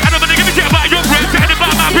time. I don't want to give a shit about your friends. And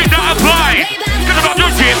about my bit that I'm blind. Cause I'm not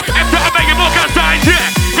your shit. And I'm making more signs,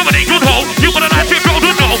 yeah. From an good hole, you wanna like it, bro,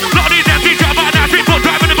 don't know. Lot of these empty drop, but I'm not put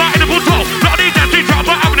driving the bar in the bull toe. Lot of these empty drop,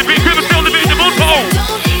 but I'm gonna be good, but still the bit in the bull toe.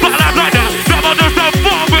 But I'm like that, drop on just a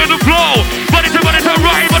far with the flow. But it's a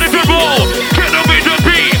right, but it's a roll. Kill them in the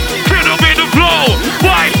beat, kill them in the flow.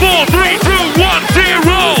 5, 4, 3, 2, 1,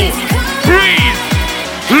 0. Breathe,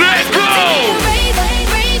 let's go.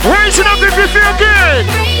 Raise it up if you feel good.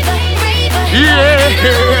 Yeah.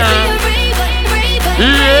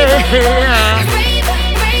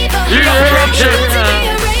 Eruption.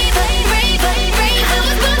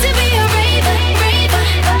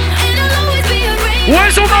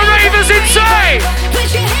 Where's all my ravers inside?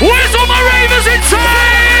 Where's all my ravers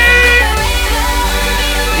inside?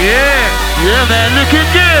 Yeah, man, looking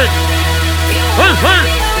good.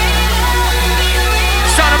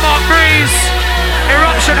 Son of Mark Breeze,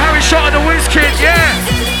 Eruption, Harry Shotta, the Whizzkid, yeah.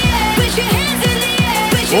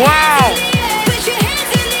 Wow.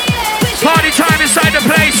 Party time inside the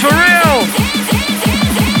place, for real.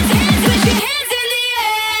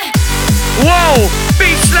 Whoa,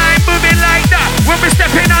 beat slang moving like that. When we're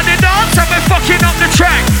stepping on the dance and we're fucking up the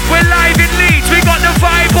track. We're live in Leeds, we got the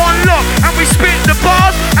vibe on lock. And we spit the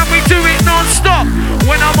bars and we do it non-stop.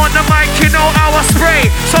 When I'm on the mic, you know how I spray.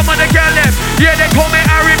 Some of the girl left, yeah, they call me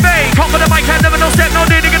Harry Bay. Come for the mic and never no step, no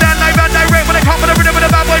need to get down live and direct. When they come for the rhythm with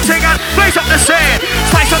the bad boy thing and blaze up the set.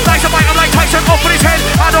 Slice and dice and bite, I'm like Tyson off with his head.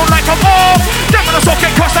 I don't like them all. Them on the socket,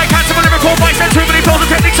 cross like cancer, with lyrical bites and too many pills and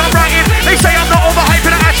techniques I'm writing. They say I'm not overhyping,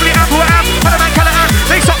 I actually am who I am. But a man can am.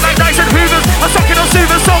 They suck like Dyson Hoovers. I'm sucking on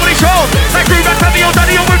soothers, so many shows. Like Groove and Candy, old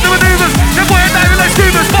daddy, you'll move the maneuvers. Them boy and diving like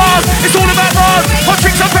scoobers, bars. It's all about bars. Hot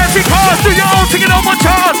chicks and fancy cars. Do your own singing on my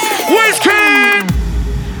chart. Whizzkid!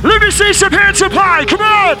 Let me see some hands up high, come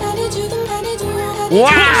on!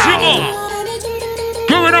 Wow!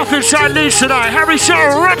 Going off inside Leeds tonight, Harry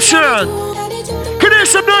Shotta, Eruption! Can hear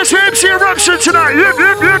some noise for MC Eruption tonight? Yep.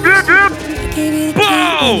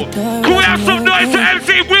 Whoa! Can we have some noise for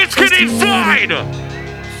MC Whizzkid inside?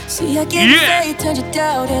 Yeah!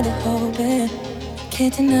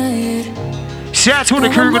 Shout out to all the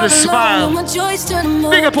crew with a smile.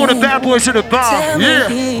 Big up all the bad boys in the bar. Yeah.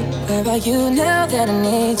 Where are you now that I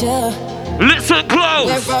need you? Listen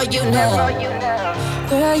close. Where are you now?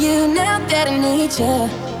 Where are you now that I need you?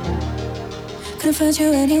 Couldn't find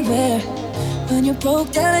you anywhere. When you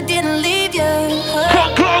broke down, I didn't leave you.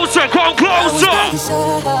 Come closer, come closer.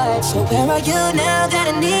 So where are you now that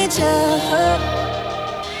I need you?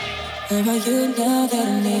 Where are you now that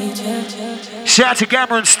I need you? Shout out to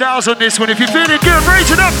Gamma and Styles on this one. If you're feeling good,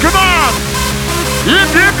 raise it up, come on!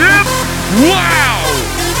 Yep. Wow!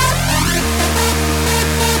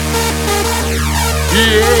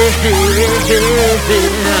 Yeah.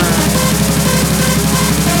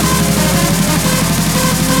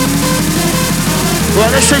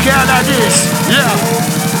 Well, let's take it out like this. Yeah.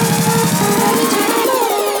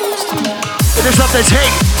 It is up this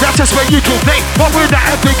hate, that's just where you can think. What would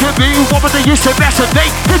that epic could be? What would they used to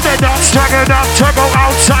masturbate? If they're not strong enough to go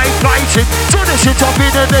outside fighting, turn this shit up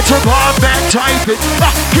in a little bar and typing.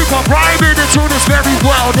 Keep on rhyming into this very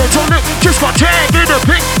world until it just got tagged in a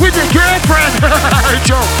pic with your girlfriend.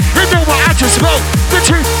 Joe, you know what I just wrote? The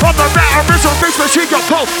truth on the matter is on face, but she got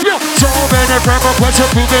cold. Yo, so many friend requests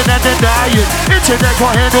are proving and denying. Internet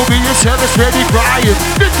can't handle me instead of steady crying.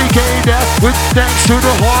 50K now with thanks to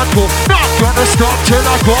the hardcore. Not gonna stop till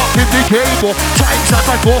I got 50K more. Times like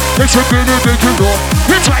my four, they should really make you know.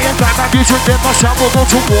 You try and find my music, then my sound will go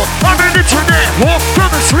to war. I'm an internet whore, come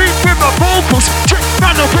and sleep with my vocals. Check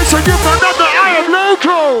my location, you find out that I am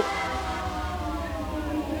local.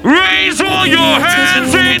 Raise all your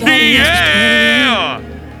hands in the air.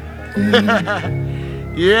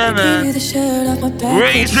 Yeah, man.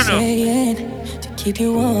 Raise it up. To keep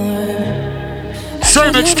you warm.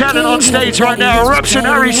 So much talent on stage right now. Eruption,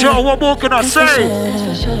 Harry Shotta, what more can I say?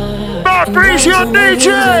 Mark Breeze, your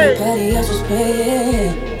DJ!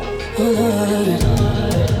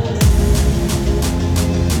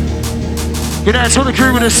 Good night to the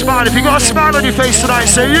crew with a smile. If you got a smile on your face tonight,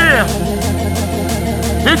 say yeah.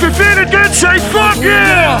 If you're feeling good, say fuck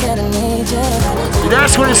yeah.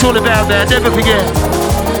 That's what it's all about, man. Never forget.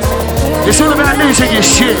 It's all about losing your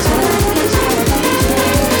shit.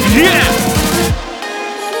 Yeah.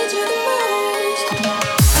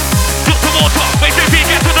 Got some more talk. Wait till he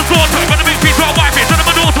gets to the slaughter. Gonna make people wife it. Son of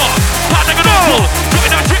a daughter. Part of a daughter.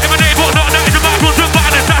 Putting that shit in my neighborhood. Not that in the Bible.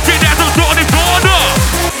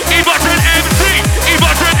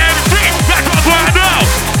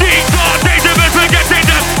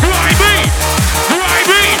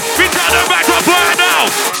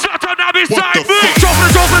 like me. Draw for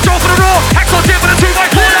the draw for the draw for the raw. Hacks on for the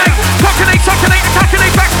 2x4 lane. Calculate, calculate,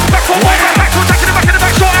 calculate, back for one. Back to attack in the back of the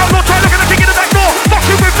back. Short outlaw, try looking at the kick in the back door.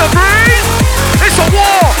 Fucking with the breeze. It's a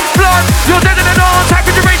war. Blood, you're dead in the dance. How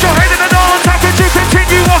could you raise your head in the dance? How could you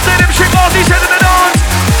continue after them shit bars? He's head in the dance.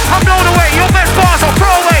 I'm blown away. Your best bars are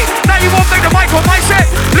throwaway. Now you won't make the mic on my set.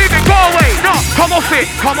 Leave it, go away. No, come off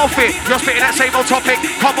it, come off it. You're spitting that same old topic.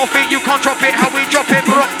 Come off it, you can't drop it. How we drop it,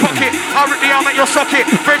 rock pocket. I'll rip the arm at your socket.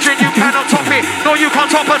 Brethren, you cannot top it. No, you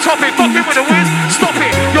can't top a topic. Fucking with the whiz, stop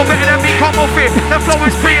it. You're better than me, come off it. The flow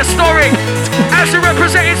is prehistoric. As you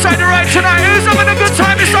represent inside the ride tonight, who's having a good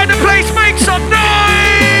time inside the place? Make some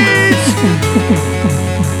noise.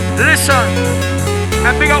 Listen,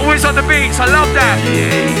 and big up Whiz on the beats. I love that.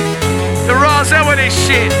 The Razel with this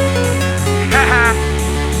shit.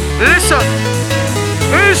 Listen,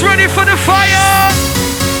 who's ready for the fire?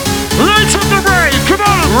 Lights up the rave, come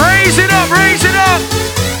on! Raise it up, raise it up.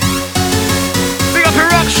 Big up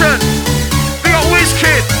Eruption. Big up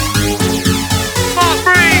Whizzkid. Mark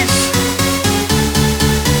Breeze.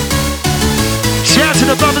 Shout to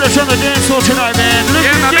the bubblers on the dance floor tonight, man. Look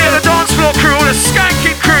Yeah, man, big up the dance floor crew, the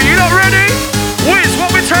skanking crew. You not ready? Whiz,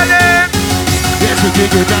 what we tell them? Yes, we dig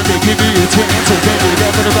it down, they give me a chance. So bend it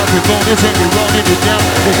up and the microphone is and we're running it down.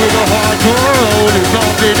 But with a hardcore roll, it's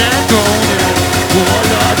bumping and going. Oh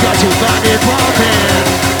Lord, got your body pumping.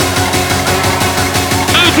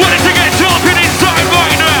 Who's ready to get jumping inside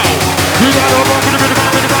right now? We got a bump in the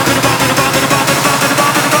bump in the bump in the bump in the bump in the bump in the bump in the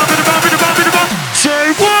bump in the bump in the bump in the bump in the bump. Say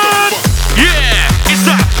what? Yeah, it's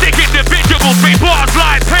that thick individual. Three bars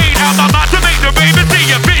like pain out my mind to make the raven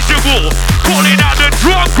see a visual. Calling out the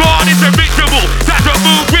drum guard is a ritual. That's a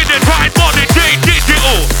move with the right modern day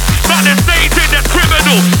digital. Man, the stage in the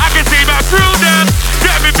criminal. I can see my through them.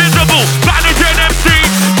 They're invisible. Manager MC,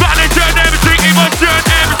 manager MC, emotion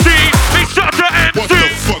MC. Big Shotta MC.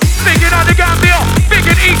 Big in on the Gambia, big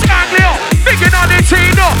in East Anglia, big in on the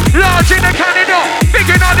Tino, large in the Canada, big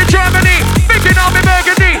in on the Germany, big in on the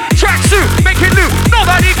Burgundy. Tracksuit, making loot.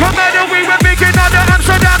 Nobody can murder. We were big in on the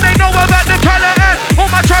Amsterdam. They know about the Callahan. All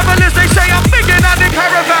my travelers, they say I'm big in on the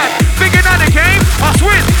caravan. Big in on the game, I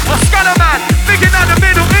Swiss, I Scalaman. Big in on the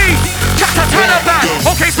Middle East, Chatta Taliban.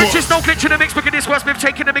 Okay, switches, no glitch in the mix. Picking this, Westmith,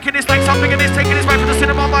 taking the making this, like something in this, taking this back to the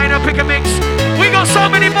cinema minor, pick a mix. We got so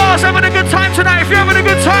many bars, having a good time tonight. If you're having a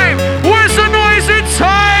good time, where's the noise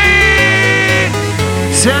inside?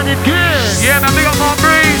 Sounded good. Yeah, man, big up Mark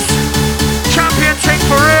Breeze. Champion thing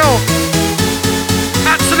for real.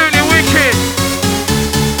 Absolutely wicked.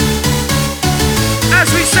 As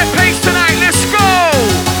we set pace tonight, let's go.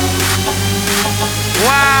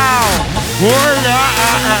 Wow.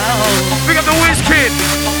 Big up the Whizzkid.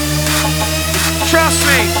 Trust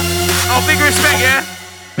me. Oh, big respect, yeah?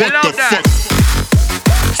 We love that.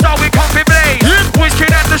 Start with Comfy Blaze. Whizzkid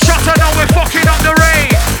and the Shotta, now we're fucking up the raid.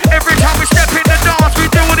 Every time we step in the dance, we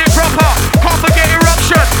doing it proper. Can't forget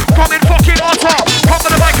Eruption, coming fucking hotter. Come on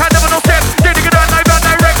the mic, I never no step. Didn't get on live and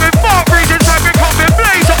direct with Mark Breeze inside with Comfy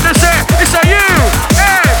Blaze up the set. It's a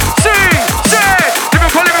U-M-C-Z.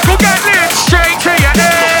 Lyrical gang live straight to your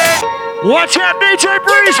head. Watch out, DJ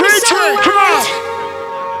Breeze, reach it, come on.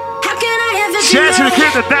 How can I ever be Shout to the kid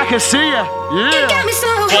in right? the back and see ya. You got Yeah. me so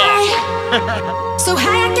high. So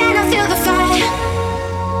high I cannot feel the fire.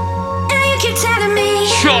 And you keep telling me,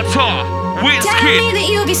 Shotta, telling me Whizzkid, that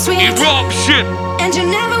you'll be sweet. Eruption, And you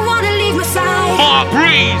never wanna leave my side. Mark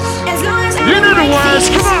Breeze. As long as I You know the words,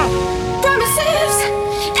 come on. Promises,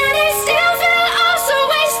 and I still feel also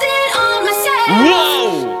wasted on myself.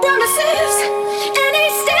 Whoa, Promises, and I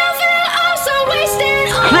still feel also wasted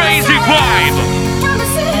on crazy myself. vibe.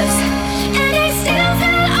 Promises, and I still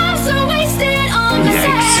feel also wasted on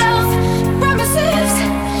myself. Promises,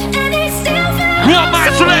 and I still feel What my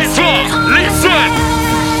also selector? wasted on Listen. myself.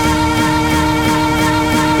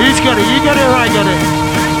 He's got it, you got it, I got it.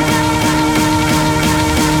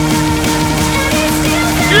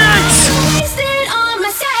 Yes! Wasted on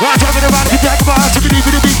myself. I'm talking about it, talking about it, believe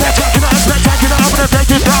it, be spectacular, spectacular, I'm gonna take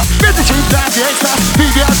it up. Bend the team down, the extra,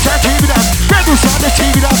 beat me up, can't keep it up. Bend the sun, let's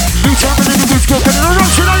keep it up. Be jumping in the Whizzkid, and the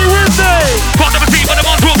Eruption, are you with me? Part of a team, but the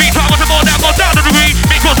ones will be time with the more that goes down to the beat.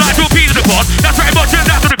 Because I do beat in the pot. That's very much in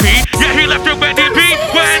down to the beat. Yeah, he left it when the beat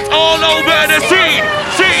went all over the scene.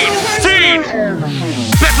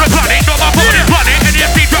 Best of the planet, not my phone is planet. And the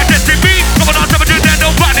FC tried testing me. Coming on top of the dead,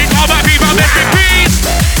 no planet. All my people, best in peace.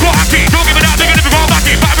 Quality, don't give it out, they're gonna be wrong, my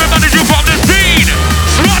team. I manage you from the scene.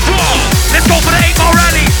 Slaughter. Let's go for the 8-bar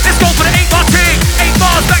rally. Let's go for the 8-bar thing. 8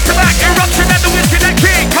 bars back to back. Eruption and the Whizzkid and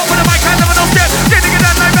King. Come with the mic, I never no step. Didn't get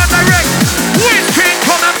that live and direct. Whizzkid,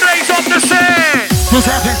 come and blaze off the set. What's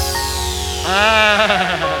happening?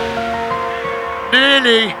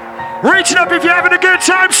 Nearly. Reaching up if you're having a good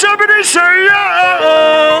time. Somebody say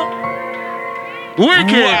yeah.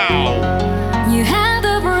 Wicked. Wow. You have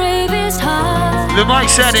the bravest heart. The mic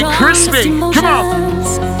sounding crispy. Come on.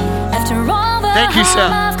 After all the Thank you, sir.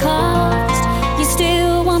 harm I've caused, you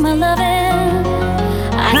still want my loving.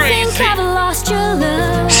 I Crazy. think I've lost your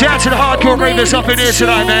love. Shout out to the hardcore ravers up in here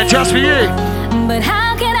tonight, man. Just for you. But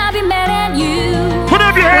how can I be mad at you? Put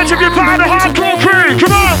up your hands if you're part of the hardcore crew.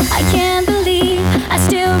 Come on. I can't believe I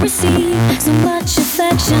still receive so much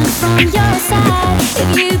affection from your side.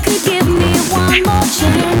 If you could give me one more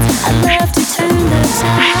chance, I'd love to turn the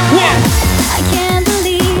tide. What? I can't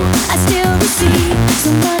believe I still receive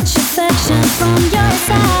so much affection from your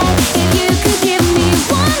side. If you could give me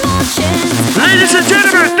one more chance. Ladies and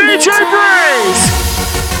gentlemen, DJ Breeze.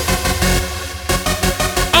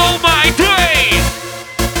 Oh my days!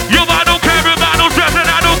 Yo, I don't care about no stress and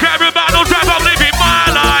I don't care about no stress. I'm living my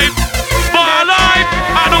life. My life.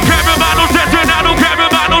 I don't care about no stress and I don't care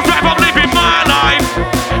about no stress. I'm living my life.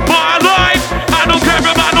 My life. I don't care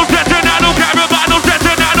about no stress and I don't care about no stress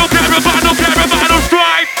and I don't care about no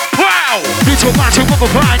strife. Wow! Little matter what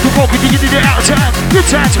we're fine. We're walking to get it out of time. Good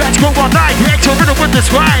times, match go one night. Heck, over the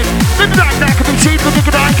windows fine. Maybe that can be seen. Look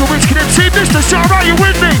at the angle, Whizzkid MC. Mr. Star, are you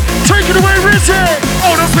with me? Take it away, Rizzy.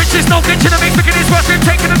 All those bitches, no glitching, I'm making his worst rib,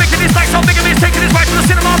 taking and making his like some bigger taking his right to the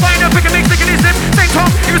cinema, buying a bigger mix, sticking his lip. Same time,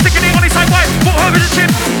 he was sticking it on his side, why? What her with the chip?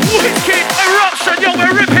 Whizzkid, Eruption, yo,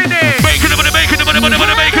 we're ripping it. Making it, making it,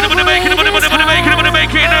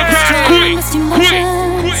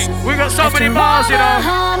 quick. We got so many bars, you know.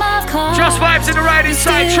 Just vibes in the right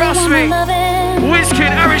inside, trust me.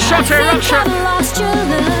 Whizzkid, Shotta, Eruption.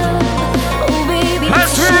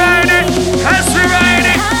 Has to ride it, has to ride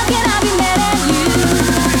it.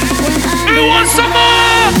 Who wants some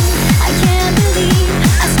more? I can't believe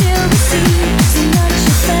I still receive so much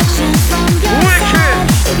affection from your Wicked. side.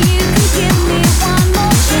 If you could give me one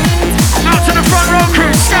more chance, I'd Out to the love front row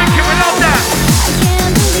crew, skanking, we love that. I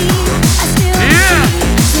can't believe I still Yeah.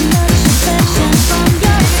 receive so much affection from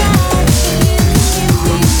your side. If you could give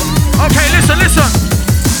me one. Okay, listen.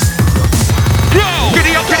 Go!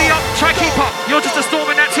 Giddy up, try keep up. You're just a storm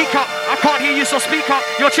in that teacup. I can't hear you, so speak up.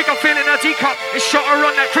 Your chick, I'm feeling her D-cup. It's Shotta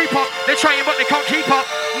on that creep up. They're trying, but they can't keep up.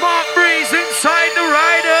 Mark Breeze inside the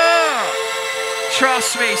rider.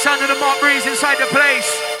 Trust me, sound of the Mark Breeze inside the place.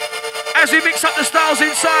 As we mix up the styles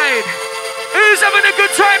inside. Who's having a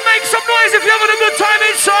good time? Make some noise if you're having a good time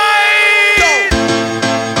inside.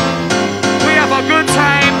 We have a good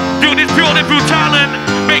time. Doing this purely through talent.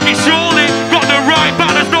 Making surely got the right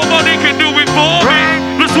balance. Nobody can do it for me.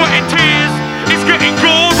 The sweat and tears, it's getting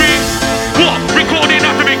gory. What? Recording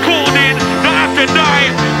after recording, night after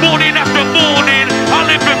night, morning after morning. I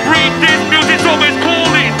live and breathe this music's always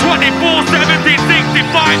calling. 24/7,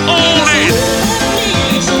 365, all in.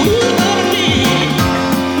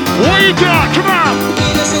 What you got? Come on.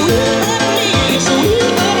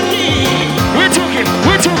 We're talking.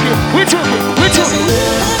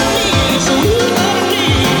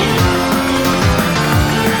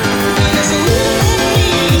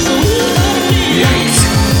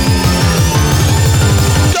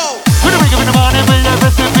 When I wake up in the morning, will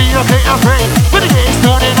everything be okay? I'm free. When the day is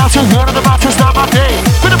starting out, so what I'm about to start my day.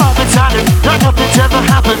 When I'm up and silent, like nothing's ever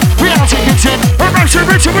happened. Reality kicks in. Eruption,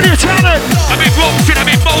 Richard, what are you telling? I'm in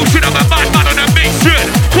motion, I'm a madman on a mission.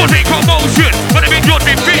 Causing commotion, but I'm in your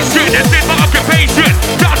division. That's in my occupation,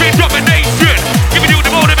 doubting domination. Giving you the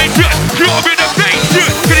motivation, you're innovation.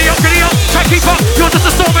 Giddy up, try keep up. You're just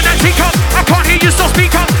a storm in that teacup. I can't hear you, so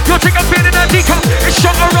speak up. Your chick, I'm feeling her D-cup. It's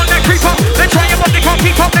Shotta on that creep up. They're trying, but they can't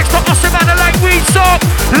keep up. Next to us, the man like weed, stop.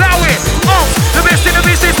 Allow it, the best in the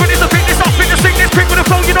business. When it's the fitness, I'll fit the sickness. Quick with the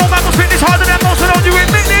flow, you know man will spit this harder than most. I don't do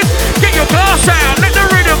admit this. Get your glass out, let the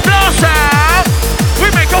rhythm blast out. We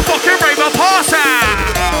make a fucking raver pass out.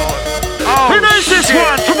 Oh, Who knows this shit.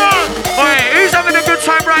 one? Come on. Wait, who's having a good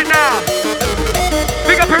time right now?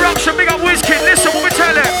 Big up Eruption, big up Whizzkid. Listen what we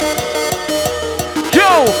tell him.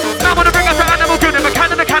 Yo, now I'm gonna bring up the animal good. I'm a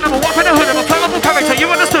can and a cannibal. What in the hood? I'm a flammable character. You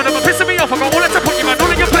understood? I'm pissing me off. I got all that to put you man all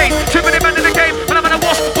in your place. Tripping him in the game. And I'm gonna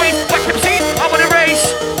wash, waste, whack him, see? I wanna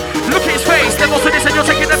race. Look at his face. Levels to this and you're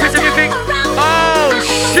taking the piss and you think, oh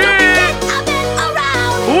shit.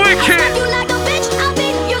 Wicked.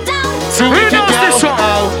 So we can knows go. this song?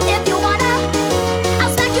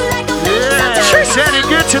 Yeah, sounding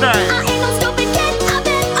good tonight.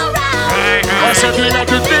 I said you like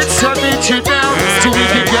a bitch, I beat you down. So we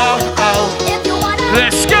can go.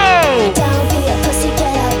 Let's go.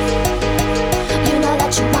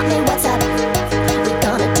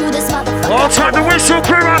 All time to whistle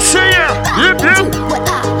crew, I see ya. Yep.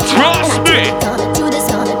 Trust me.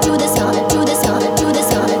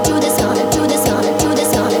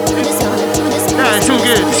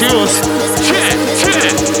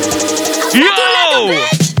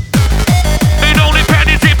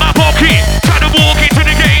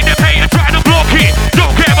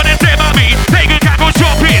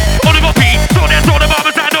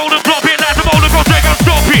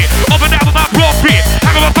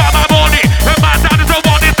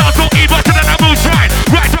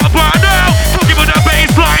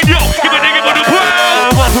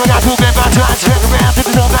 I feel bad about time, turn around, think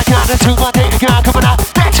it's all back out into my day again, coming out,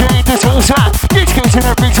 that change this whole time. Each goes in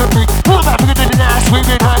a freak to freak. All my fingers in the night,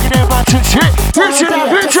 sweeping, hugging, and watching shit. Reach it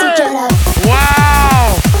up, reach it.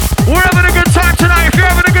 Wow! We're having a good time tonight. If you're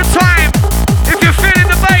having a good time, if you're feeling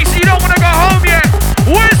the bass and you don't want to go home yet,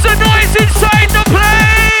 where's the noise inside the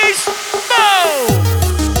place? Mo!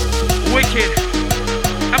 Wicked.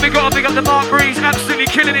 And we got to big up the Mark Breeze, absolutely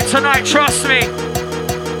killing it tonight, trust me.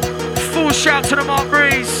 Full shout to the Mark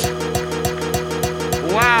Breeze.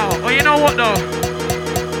 Wow. Oh, you know what though?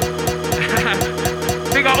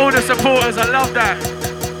 Big up all the supporters, I love that.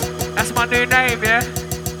 That's my new name, yeah?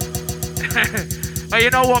 Oh, you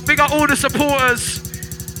know what? Big up all the supporters.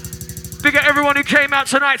 Big up everyone who came out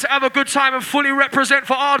tonight to have a good time and fully represent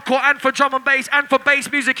for hardcore and for drum and bass and for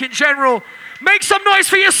bass music in general. Make some noise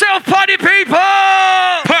for yourself, party people!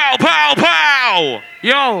 Pow, pow, pow!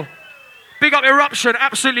 Yo, big up Eruption,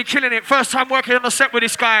 absolutely killing it. First time working on the set with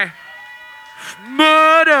this guy.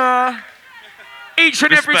 Murder! Each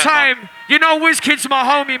and every time. You know Whizzkid's my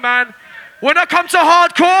homie, man. When I come to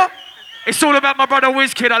hardcore, it's all about my brother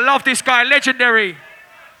Whizzkid. I love this guy, legendary.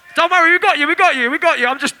 Don't worry, we got you.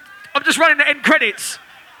 I'm just running the end credits.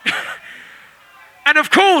 And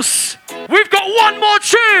of course, we've got one more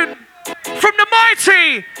tune from the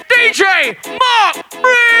mighty DJ Mark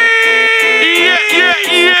Breeze.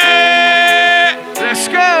 Yeah. Let's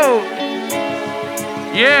go.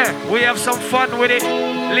 Yeah, we have some fun with it.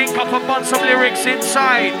 Link up and bun some lyrics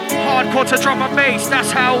inside. Hardcore to drum and bass,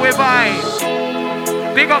 that's how we vibe.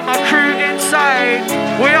 Big up my crew inside.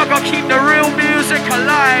 We are gonna keep the real music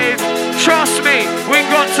alive. Trust me, we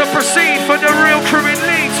got to proceed for the real crew in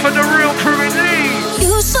Leeds. For the real crew in Leeds.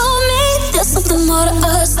 You show me there's something more to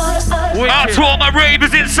us. Out to all my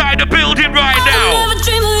ravers inside the building right now. I'll never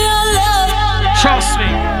dream of your love. Trust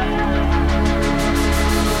me.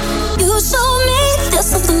 You show me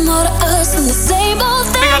there's something more to us than the same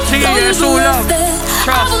old thing. Big up to you, that's all love.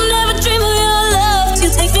 I will never dream of your love. You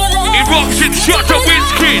take me there. Eruption, Shotta,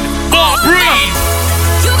 Whizzkid, Mark Breeze.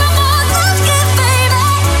 You got more love, baby.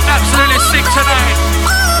 Absolutely sick tonight.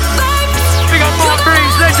 Big up Mark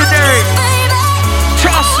Breeze, legendary.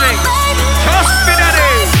 Trust me. Trust me,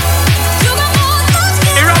 daddy.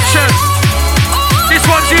 Eruption. This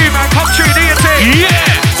one's you, man. Come true, do your thing. Yeah.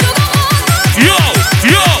 Yo.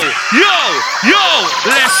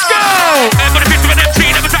 Let's go. Everybody fits with an MC,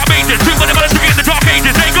 never stop ages. Two money, money, in the dark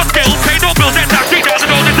ages. Ain't got skills, pay no bills, and tax, take down the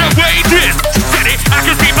doors, and the wages. Steady, I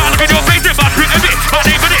can see my look in your face, and my street a bit. My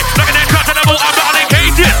name in it, like an aircraft, and I'm not in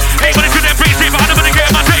cages. Hey, but it's in them face, if I'm in the game,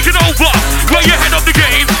 I'm taking over. Where you head of the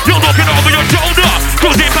game, you're looking over your shoulder.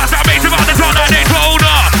 Cruising past that base, about the town, and they told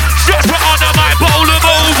her. Shots were under my bowl of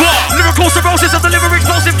over. Lyrical cirrhosis of the liver,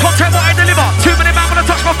 explosive content, what I deliver. 2 minute man when I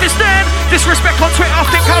touch my fist then. Disrespect on Twitter, I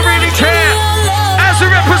think I really care. As we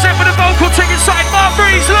represent with the vocal tick inside Mark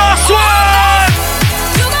Breeze, last one!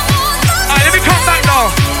 Alright, let me come back now.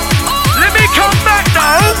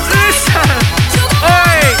 Listen.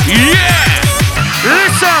 Oi! Yeah!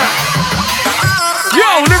 Listen!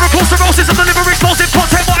 Yo, lyrical cirrhosis of the liver, explosive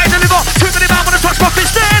content, what I deliver. 2 minute man when I touch my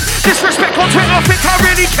fist then. Disrespect on Twitter, I think I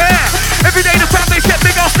really care. Every day the fan base get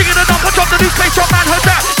bigger, speaking of number, drop the new space, drop man, heard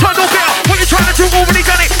that. Turned all bitter, what you trying to do, already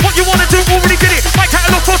done it. What you wanna do, already did it. My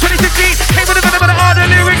catalog for 2015, came with a bit of the harder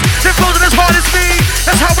lyrics. They're closing as hard as me,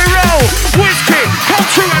 that's how we roll. Whizzkid, come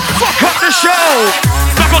true and fuck up the show.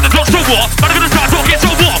 Back on the clock, so what? Man, I'm gonna start talking,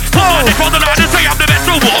 so what? Put my dick on the line and say I'm the best,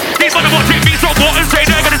 so what? These men want to take me, so what? And say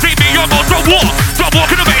they're gonna take me, I'm on, so what? Stop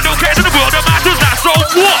walking away, no cares in the world, that matters not, so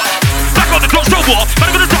what? Back on the clock, so what? Man,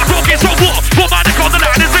 I'm gonna start talking, so what? Put my dick on the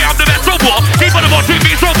line and say I'm the best, so what? These men want to take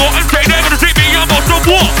me, so what? And say they're gonna take me, I'm on, so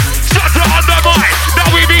what? Shotta on the mic, now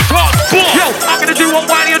we be caught, what? Yo, I'm gonna do what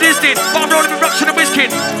Wiley or Diz did, but I'm rolling Eruption and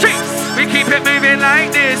Whizzkid. Jeez, we keep it moving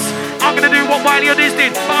like this. I'm gonna do what Wiley or Diz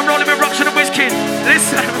did, but I'm rolling Eruption and Whizzkid.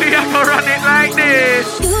 Listen, we are gonna run it like this.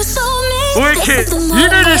 Wicked. You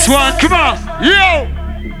know this one, come on, yo!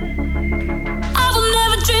 I will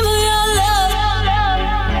never dream of your love.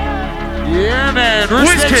 Yeah, man,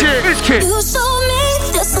 respect it. Whizzkid. You show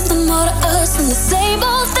me there's something more to us than the same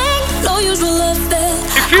old thing. No usual affair.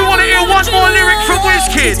 If you wanna hear one more lyric from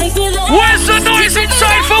Whizzkid, where's the noise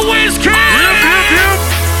inside for Whizzkid?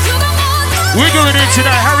 We're going into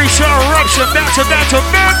that Harry Shaw Eruption, back to back.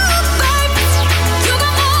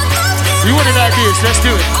 You want it like this, let's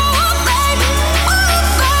do it.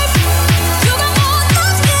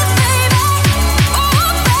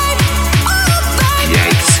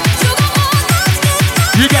 Yikes.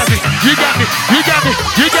 You got me. Keep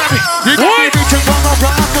on the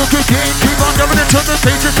rock, keep on coming into the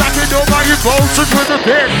pages, I can know my emotions with a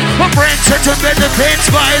pen. My brain sentiment depends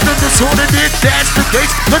by the disorder if that's the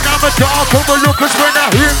case. But I'm a dog overlookers when I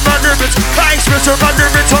hit my limits. I express my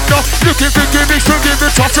limits, I'm not looking for gimmicks to give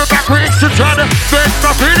it. Toss it backwards to try to bend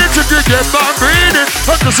my feelings to get my meaning.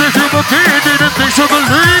 I'm just a human being and things to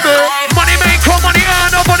believe it. Money make or money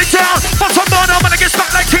earn or money down. But I'm burner when I get stuck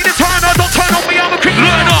like Tina Turner. Don't turn on me, I'm a quick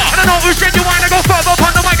learner. And I know who's genuine, I go further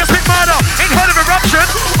upon the mic and spit murder. Ain't heard of eruption?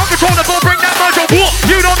 Uncontrollable, bring that mojo. What?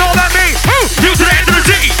 You don't know about me. Who? You to the end of the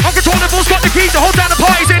city. Uncontrollable's got the keys to hold down the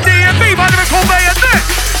parties in D&B. My lyrical bayonet.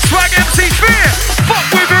 Swag MC fear. Fuck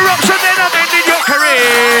with eruption, then I'm ending your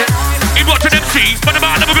career. In watching MC, but the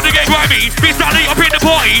man never gonna get grimy. Be starting up in the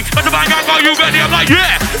party, but the man can't go, you ready? I'm like,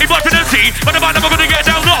 yeah. In watching MC, but the man never gonna get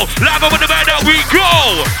down low. Live with the man that we go.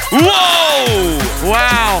 Whoa!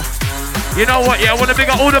 Wow. You know what, yeah? I want to big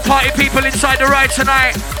up all the party people inside the ride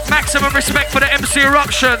tonight. Maximum respect for the MC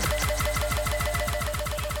Eruption.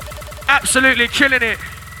 Absolutely killing it.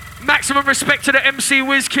 Maximum respect to the MC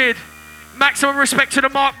Whizzkid. Maximum respect to the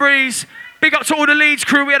Mark Breeze. Big up to all the Leeds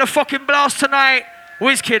crew. We had a fucking blast tonight.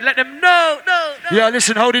 Whizzkid, let them know. Yeah,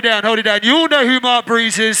 listen, hold it down. You all know who Mark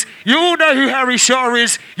Breeze is. You all know who Harry Shotta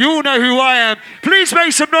is. You all know who I am. Please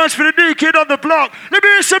make some noise for the new kid on the block. Let me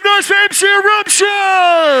hear some noise for MC Eruption.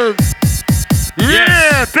 Yeah,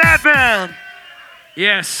 Yes. Batman.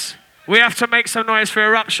 Yes, we have to make some noise for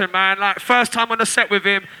Eruption, man. Like, first time on the set with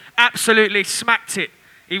him, absolutely smacked it.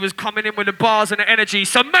 He was coming in with the bars and the energy.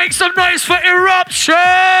 So make some noise for Eruption!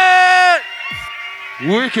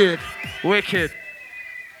 Wicked.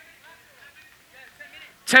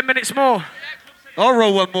 10 minutes more. I'll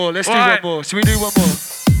roll one more. Let's do Right. one more. Should we do one more?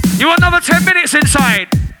 You want another 10 minutes inside?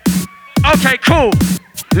 Okay, cool.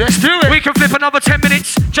 Let's do it. We can flip another 10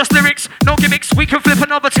 minutes, just lyrics, no gimmicks. We can flip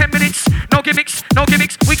another 10 minutes, no gimmicks.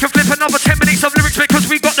 We can flip another 10 minutes of lyrics because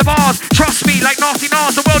we got the bars. Trust me, like nasty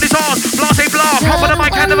Nas, the world is ours. Blase blah, pop on the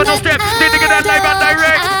mic, hand over no step. Did nigga that live and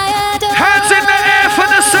direct. Hands in the air for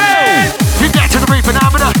the sound. You got to the reef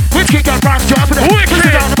phenomena. Whizzkid got rhymes dropping. Wicked. Twist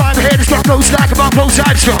it down the my head, it's got close like about both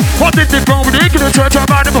sides strong. What did they grow ridiculous? Church on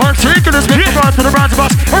my heart, ridiculous. Make the run to the rounds of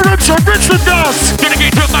us. Eruption, rich the dust. Gonna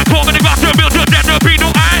get to my form and the rock to build to that there'll be no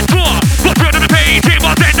eyes for. What's rid of the page? It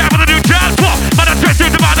was that with a new job for. But I'm dressed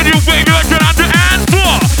in the mind of new way. You're turn on the and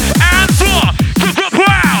for. To the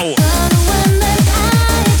wow.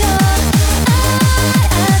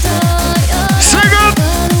 Sing up.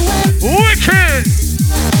 Wicked.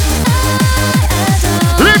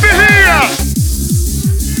 Leave it here.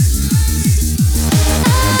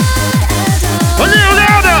 A little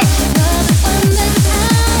louder.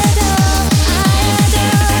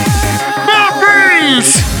 More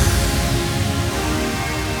breeze.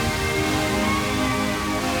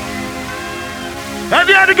 Have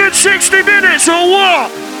you had a good 60 minutes or what?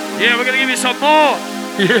 Yeah, we're gonna give you some more.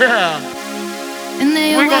 Yeah. And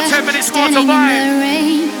they We got were 10 minutes more to standing in vibe. the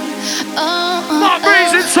rain. Mark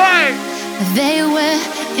Breeze inside. They were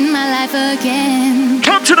in my life again.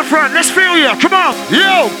 Come to the front, let's feel you. Come on.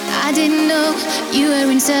 Yo. I didn't know you were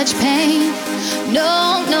in such pain.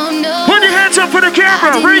 No. Put your hands up for the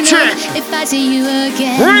camera. I didn't Reach know it. if I'd see you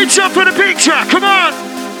again. Reach up for the picture. Come on.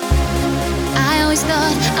 I always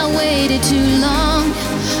thought I waited too long.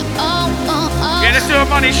 Yeah, let's do a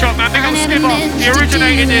money shot, man. Big I up never Skipper. meant He to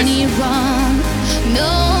originated do this. any wrong. No.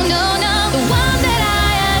 The one that I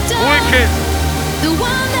adore. Wicked. The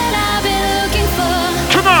one that I've been looking for.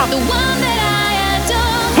 Come on. The one that I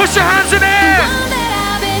adore. Push your hands in the The air. one that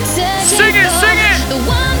I've been searching Sing it, for. sing it. The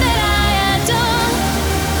one that I adore.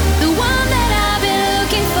 The one that I've been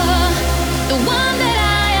looking for. The one that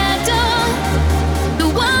I adore. The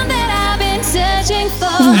one that I've been searching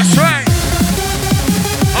for. That's right.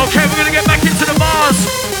 Okay, we're gonna get back into the bars.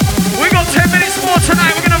 We got 10 minutes more tonight.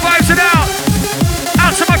 We're gonna vibes it out.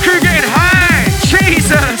 Out to my crew getting high.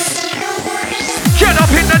 Jesus. Get up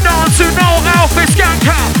in the dance to no alpha skank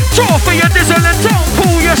out. Draw for your dizzle and don't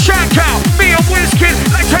pull your shank out. Me and Whizzkid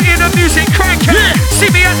like to hear the music crank out. Yeah. See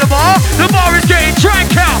me at the bar is getting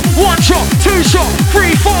drank out. 1 shot, 2 shot,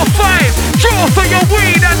 3, 4, 5. Draw for your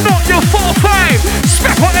weed and not your 4-5.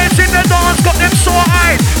 Speckle heads in the dance, got them sore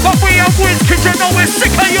eyes. But we and Whizzkid, you know we're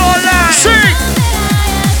sick of your lies. Sing.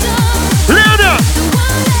 Louder.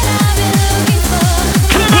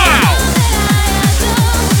 Come on.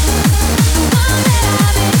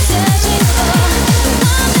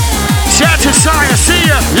 Shout to Sire, see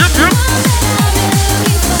ya. Yep.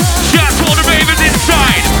 Shout to all the ravens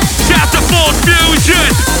inside. Shout to Force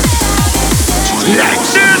Fusion. Like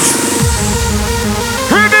this.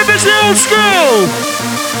 Remember the old school.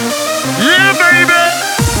 Yeah, baby.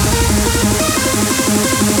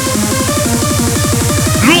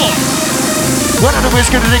 Look. One of the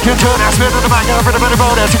Whizzkid and Nicky Shotta. Spin on the mic, I'm for the better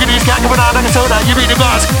boulder. Taking these cat coming out like a soda. You beat the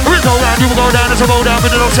boss. There is no round, you will go down as a roll down. But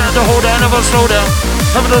no time to hold down, never slow down.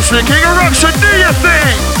 Having a slick king Eruption, do your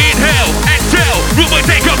thing. Inhale, exhale, room will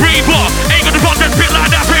take a breather. Ain't gonna contest bit like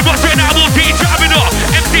that. Play what's I will teach jamming up.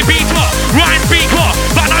 MC beater, Ryan speaker.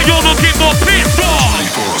 But now you're looking for pissed off.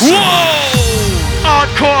 Whoa!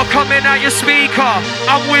 Hardcore coming out your speaker.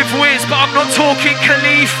 I'm with Wiz, but I'm not talking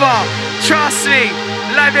Khalifa. Trust me,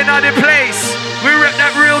 live in another place. We rep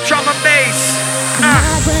that real drum and bass.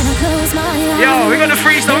 Yo, we're gonna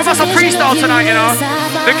freestyle. We must have freestyle tonight, you know.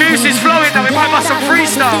 The goose is flowing now. We might must have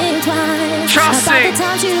freestyle. Trust me.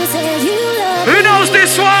 Who knows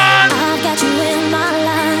this one?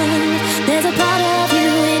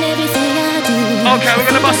 Okay, we're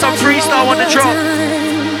gonna bust some freestyle on the drop.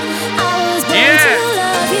 Yeah.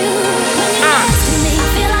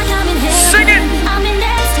 Sing it.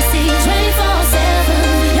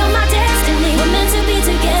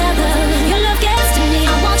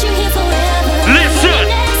 Listen.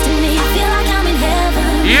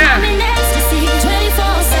 Yeah.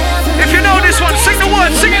 If you know this one, sing the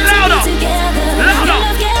words, sing it louder. Louder.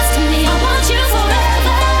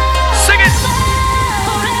 Sing it.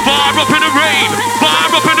 Fire up in the rain.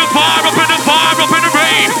 Fire up in the fire up in the fire up in the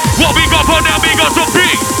rain. What we got for now, we got some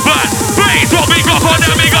big bad bass. What we got for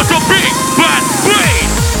now, we got some big bad bass.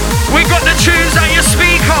 We got the tunes at your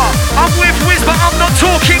speaker. I'm with Wiz, but I'm not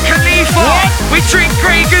talking Khalifa. What? We drink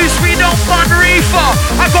Grey Goose, we don't fun reefer.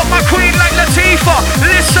 I got my queen like Latifah.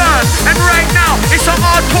 Listen, and right now it's a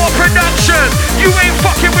hardcore production. You ain't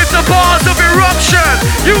fucking with the bars of Eruption.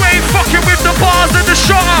 You ain't fucking with the bars of the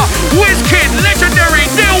Shotta. Whizzkid, legendary,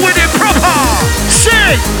 deal with it proper.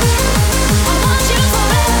 Sing!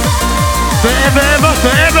 Forever, ever,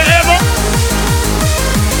 forever, ever.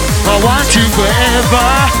 I want you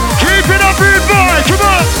forever. Keep it up, rude boy, come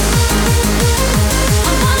on.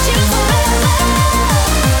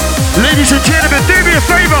 Ladies and gentlemen, do me a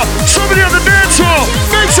favor. Somebody on the dance floor,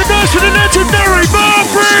 make some noise for the legendary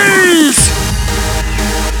Breeze.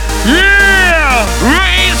 Yeah!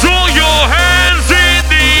 Raise all your hands in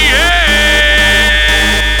the air.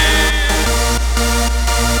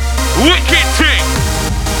 Wicked thing.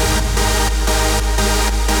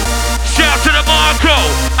 Shout to the Marco,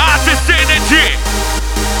 artist energy,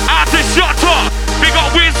 artist Shotta. We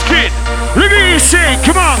got Whizzkid. Let me sing,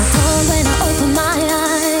 come on.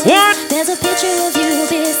 What? There's a picture of you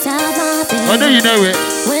beside my bed. I know you know it.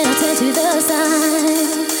 When I turn to the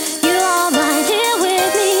side, you are right here with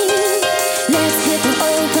me. Let's hit the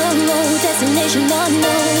open road, destination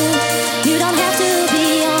unknown. You don't have to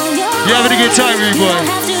be on your own. You having a good time, rude boy? You don't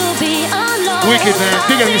have to be alone. Wicked, man.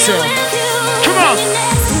 Big up yourself. Come on. When you're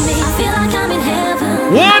next to me, I feel like I'm in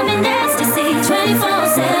heaven. What? I'm in ecstasy,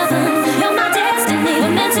 24/7. You're my destiny. We're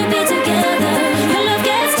meant to be together. Your love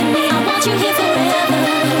gets to me. I want you here forever.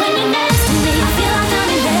 When you're next to me, I feel like I'm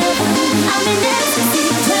in heaven. I'm in ecstasy,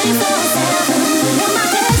 24/7. You're my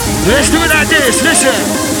destiny. Let's do it like this, listen.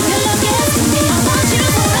 Your love gets to me. I want you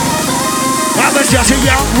forever. I was just a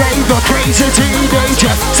young raver, crazy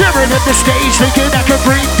teenager, staring at the stage thinking I could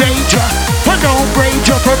bring danger. A lone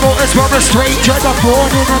ranger, promoters were a stranger, not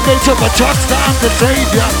born in a nature, but just I'm the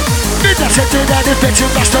savior. Innocent and infection,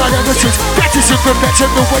 I started ever since. Practicing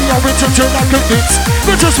perfection, the way I went until I'm convinced.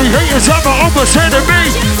 But just me haters, I'm my almost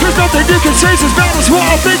enemy. There's nothing you can say as bad as what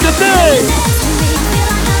I think of me.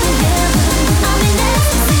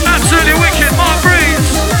 Absolutely wicked, Mark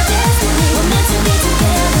Breeze.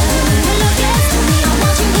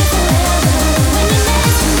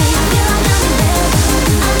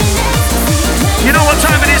 You know what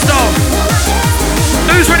time it is though?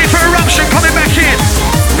 Who's ready for Eruption coming back in?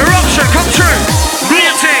 Eruption, come true.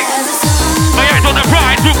 Bleating. My eyes on the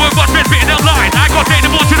prize, what's best bit in the line. I got take the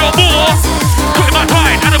ball to the more. Cutting my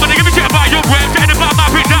time, I don't wanna give a shit about your breath. Getting about my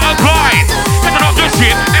pick that applies. Taking off your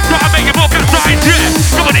shit, and try to make it more concise,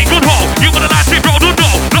 yeah. Coming in good hole, you wanna last it, bro, don't know.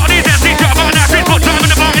 Not these nasty trap, but nasty put time in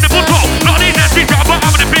the bar in the butt hole. Not these nasty trap, but I'm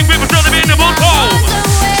in the big river, still in the butt hole.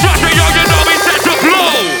 Shut the yo, you know we set to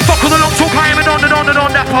blow. Fuck all the long talk, I am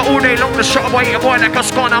on that part all day long. The shot away, a boy like a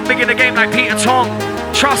scone. I'm big in the game like Peter Tong.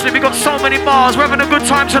 Trust me, we got so many bars. We're having a good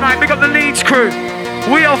time tonight. Big up the Leeds crew.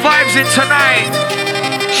 We are vibes in tonight.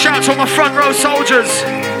 Shout out to all my front row soldiers.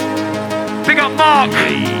 Big up Mark.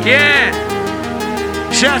 Yeah.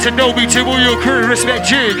 Shout out to Nobi to all your crew, respect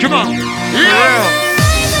you. Come on. Yeah.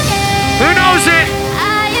 Who knows it?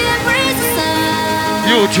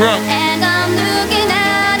 You're drunk. And I'm looking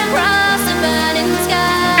out across the burning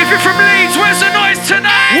sky. If you're from Leeds, where's the noise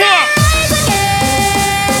tonight? What?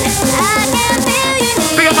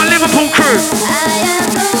 Big up my Liverpool crew.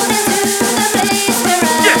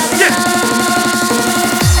 Yeah, yeah.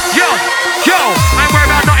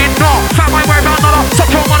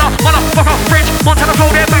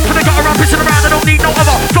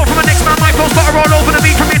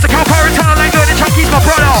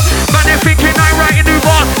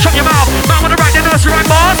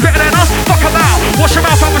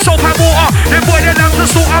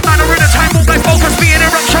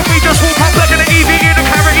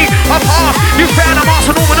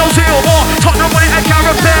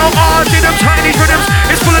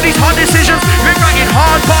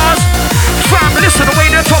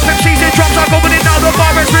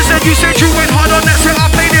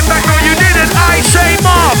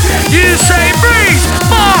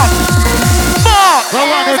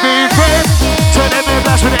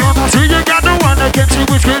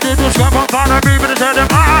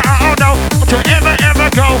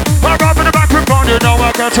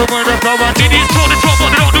 somewhere to flow and it is for the trouble,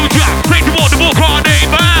 they don't do jack. Play the more car name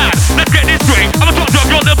man. Let's get this straight, I'm a top dog,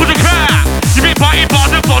 you're there for the crowd. You been fighting bars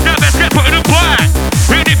and fun, now let's get put in the back.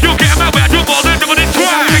 And if you get my way, I do more than double this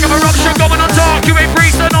track. Pick up Eruption, going on dark. You ain't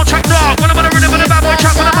breeze, they're not track dark. When I'm on the rhythm of the bad boy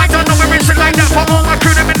track, when I mic done, no we're rinsing like that. Pop all my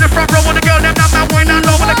crew, them in the front row. When the girl, them down, man, way down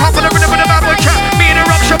low. When I come with the rhythm of the bad boy track. Me and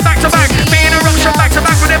Eruption back to back. Me and Eruption back to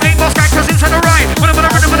back. With them 8 boss gangsters into the right. When I'm on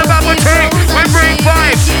the rhythm of the bad boy team. When bring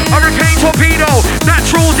vibes, Hurricane Torpedo.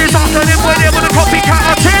 Naturals is after them, we're there with a copycat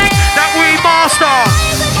or ting that we master.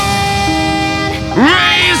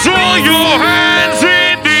 Raise all your hands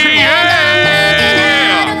in the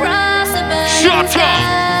air. Shotta,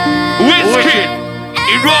 Whizzkid,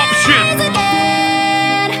 Eruption.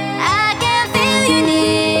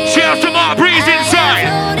 Shouts to Mark Breeze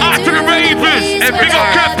inside. Out to the Ravens. And big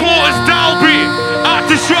up Cap Porter's Dalby. Out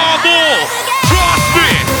to Shaw Moore. Trust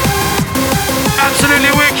me.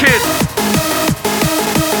 Absolutely wicked.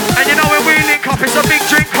 And you know when we link up, it's a big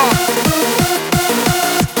drink up.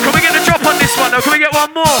 Can we get the drop on this one though? Can we get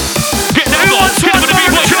one more? Get that Who blow. wants Get one them with the more beat,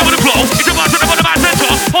 of the get them with the blow. It's a master of the man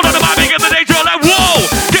center. Hold on the man, big in the danger. Like, whoa.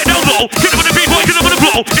 Get down low. Get them with the beat, get them with the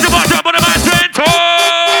blow. It's a master of the man center.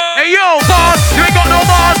 Hey yo, bars, you ain't got no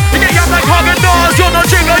bars. You get yapped like Hagen Dazs. You're not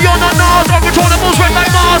Jigger, you're not Nas. Uncontrollables red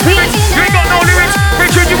like Mars. Lyrics, you ain't got no lyrics.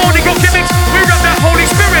 Richard, you only got gimmicks. We rap that Holy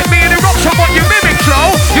Spirit. Me and Eruption, what you mimic flow.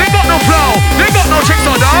 You ain't got no flow. You ain't got no tricks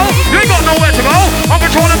or dough. You ain't got nowhere to go.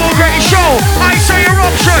 Uncontrollable greatest show. I say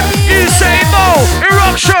Eruption, you say Mo.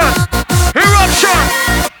 Eruption, Eruption.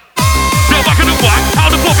 Go back in the whack.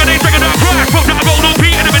 How the fuck are they taking that crack? Broke down, roll no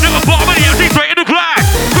beat in the middle of the bottom of the MC straight in the glass.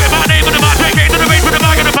 Put my name in the man, take it into the base with the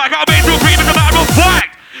bag in the back. I'll be through cream in the man,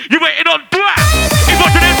 fact. You waiting on black. It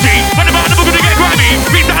wasn't empty. When the man never gonna get Grammy.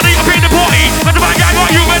 Beat down the up in the party. When the man gang got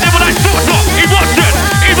you, man, never like Shotta. He wasn't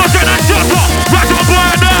that Shotta. Right to the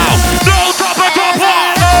bar now. No topper.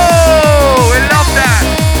 Oh, we love that.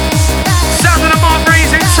 Sound of the Mark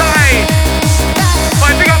Breeze inside.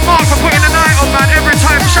 Right, big up Mark for putting the night on, man. Every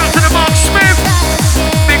time. Shout to the Mark Smith.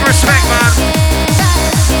 Big respect, man.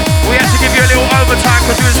 We had to give you a little overtime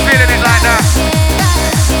because we was feeling it like that.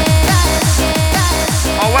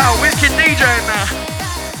 Oh wow, Whizzkid DJing now.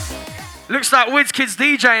 Looks like Whizzkid's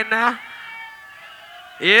DJing now.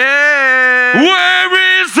 Yeah.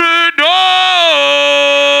 Where is the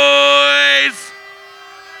noise?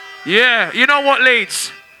 Yeah, you know what,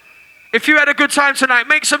 Leeds? If you had a good time tonight,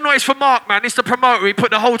 make some noise for Mark, man. He's the promoter. He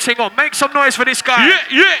put the whole thing on. Make some noise for this guy.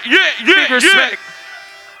 Big respect.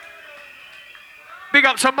 Big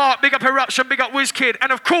up to Mark, big up Eruption, big up Whizzkid.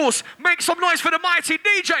 And of course, make some noise for the mighty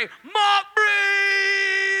DJ, Mark Breeze!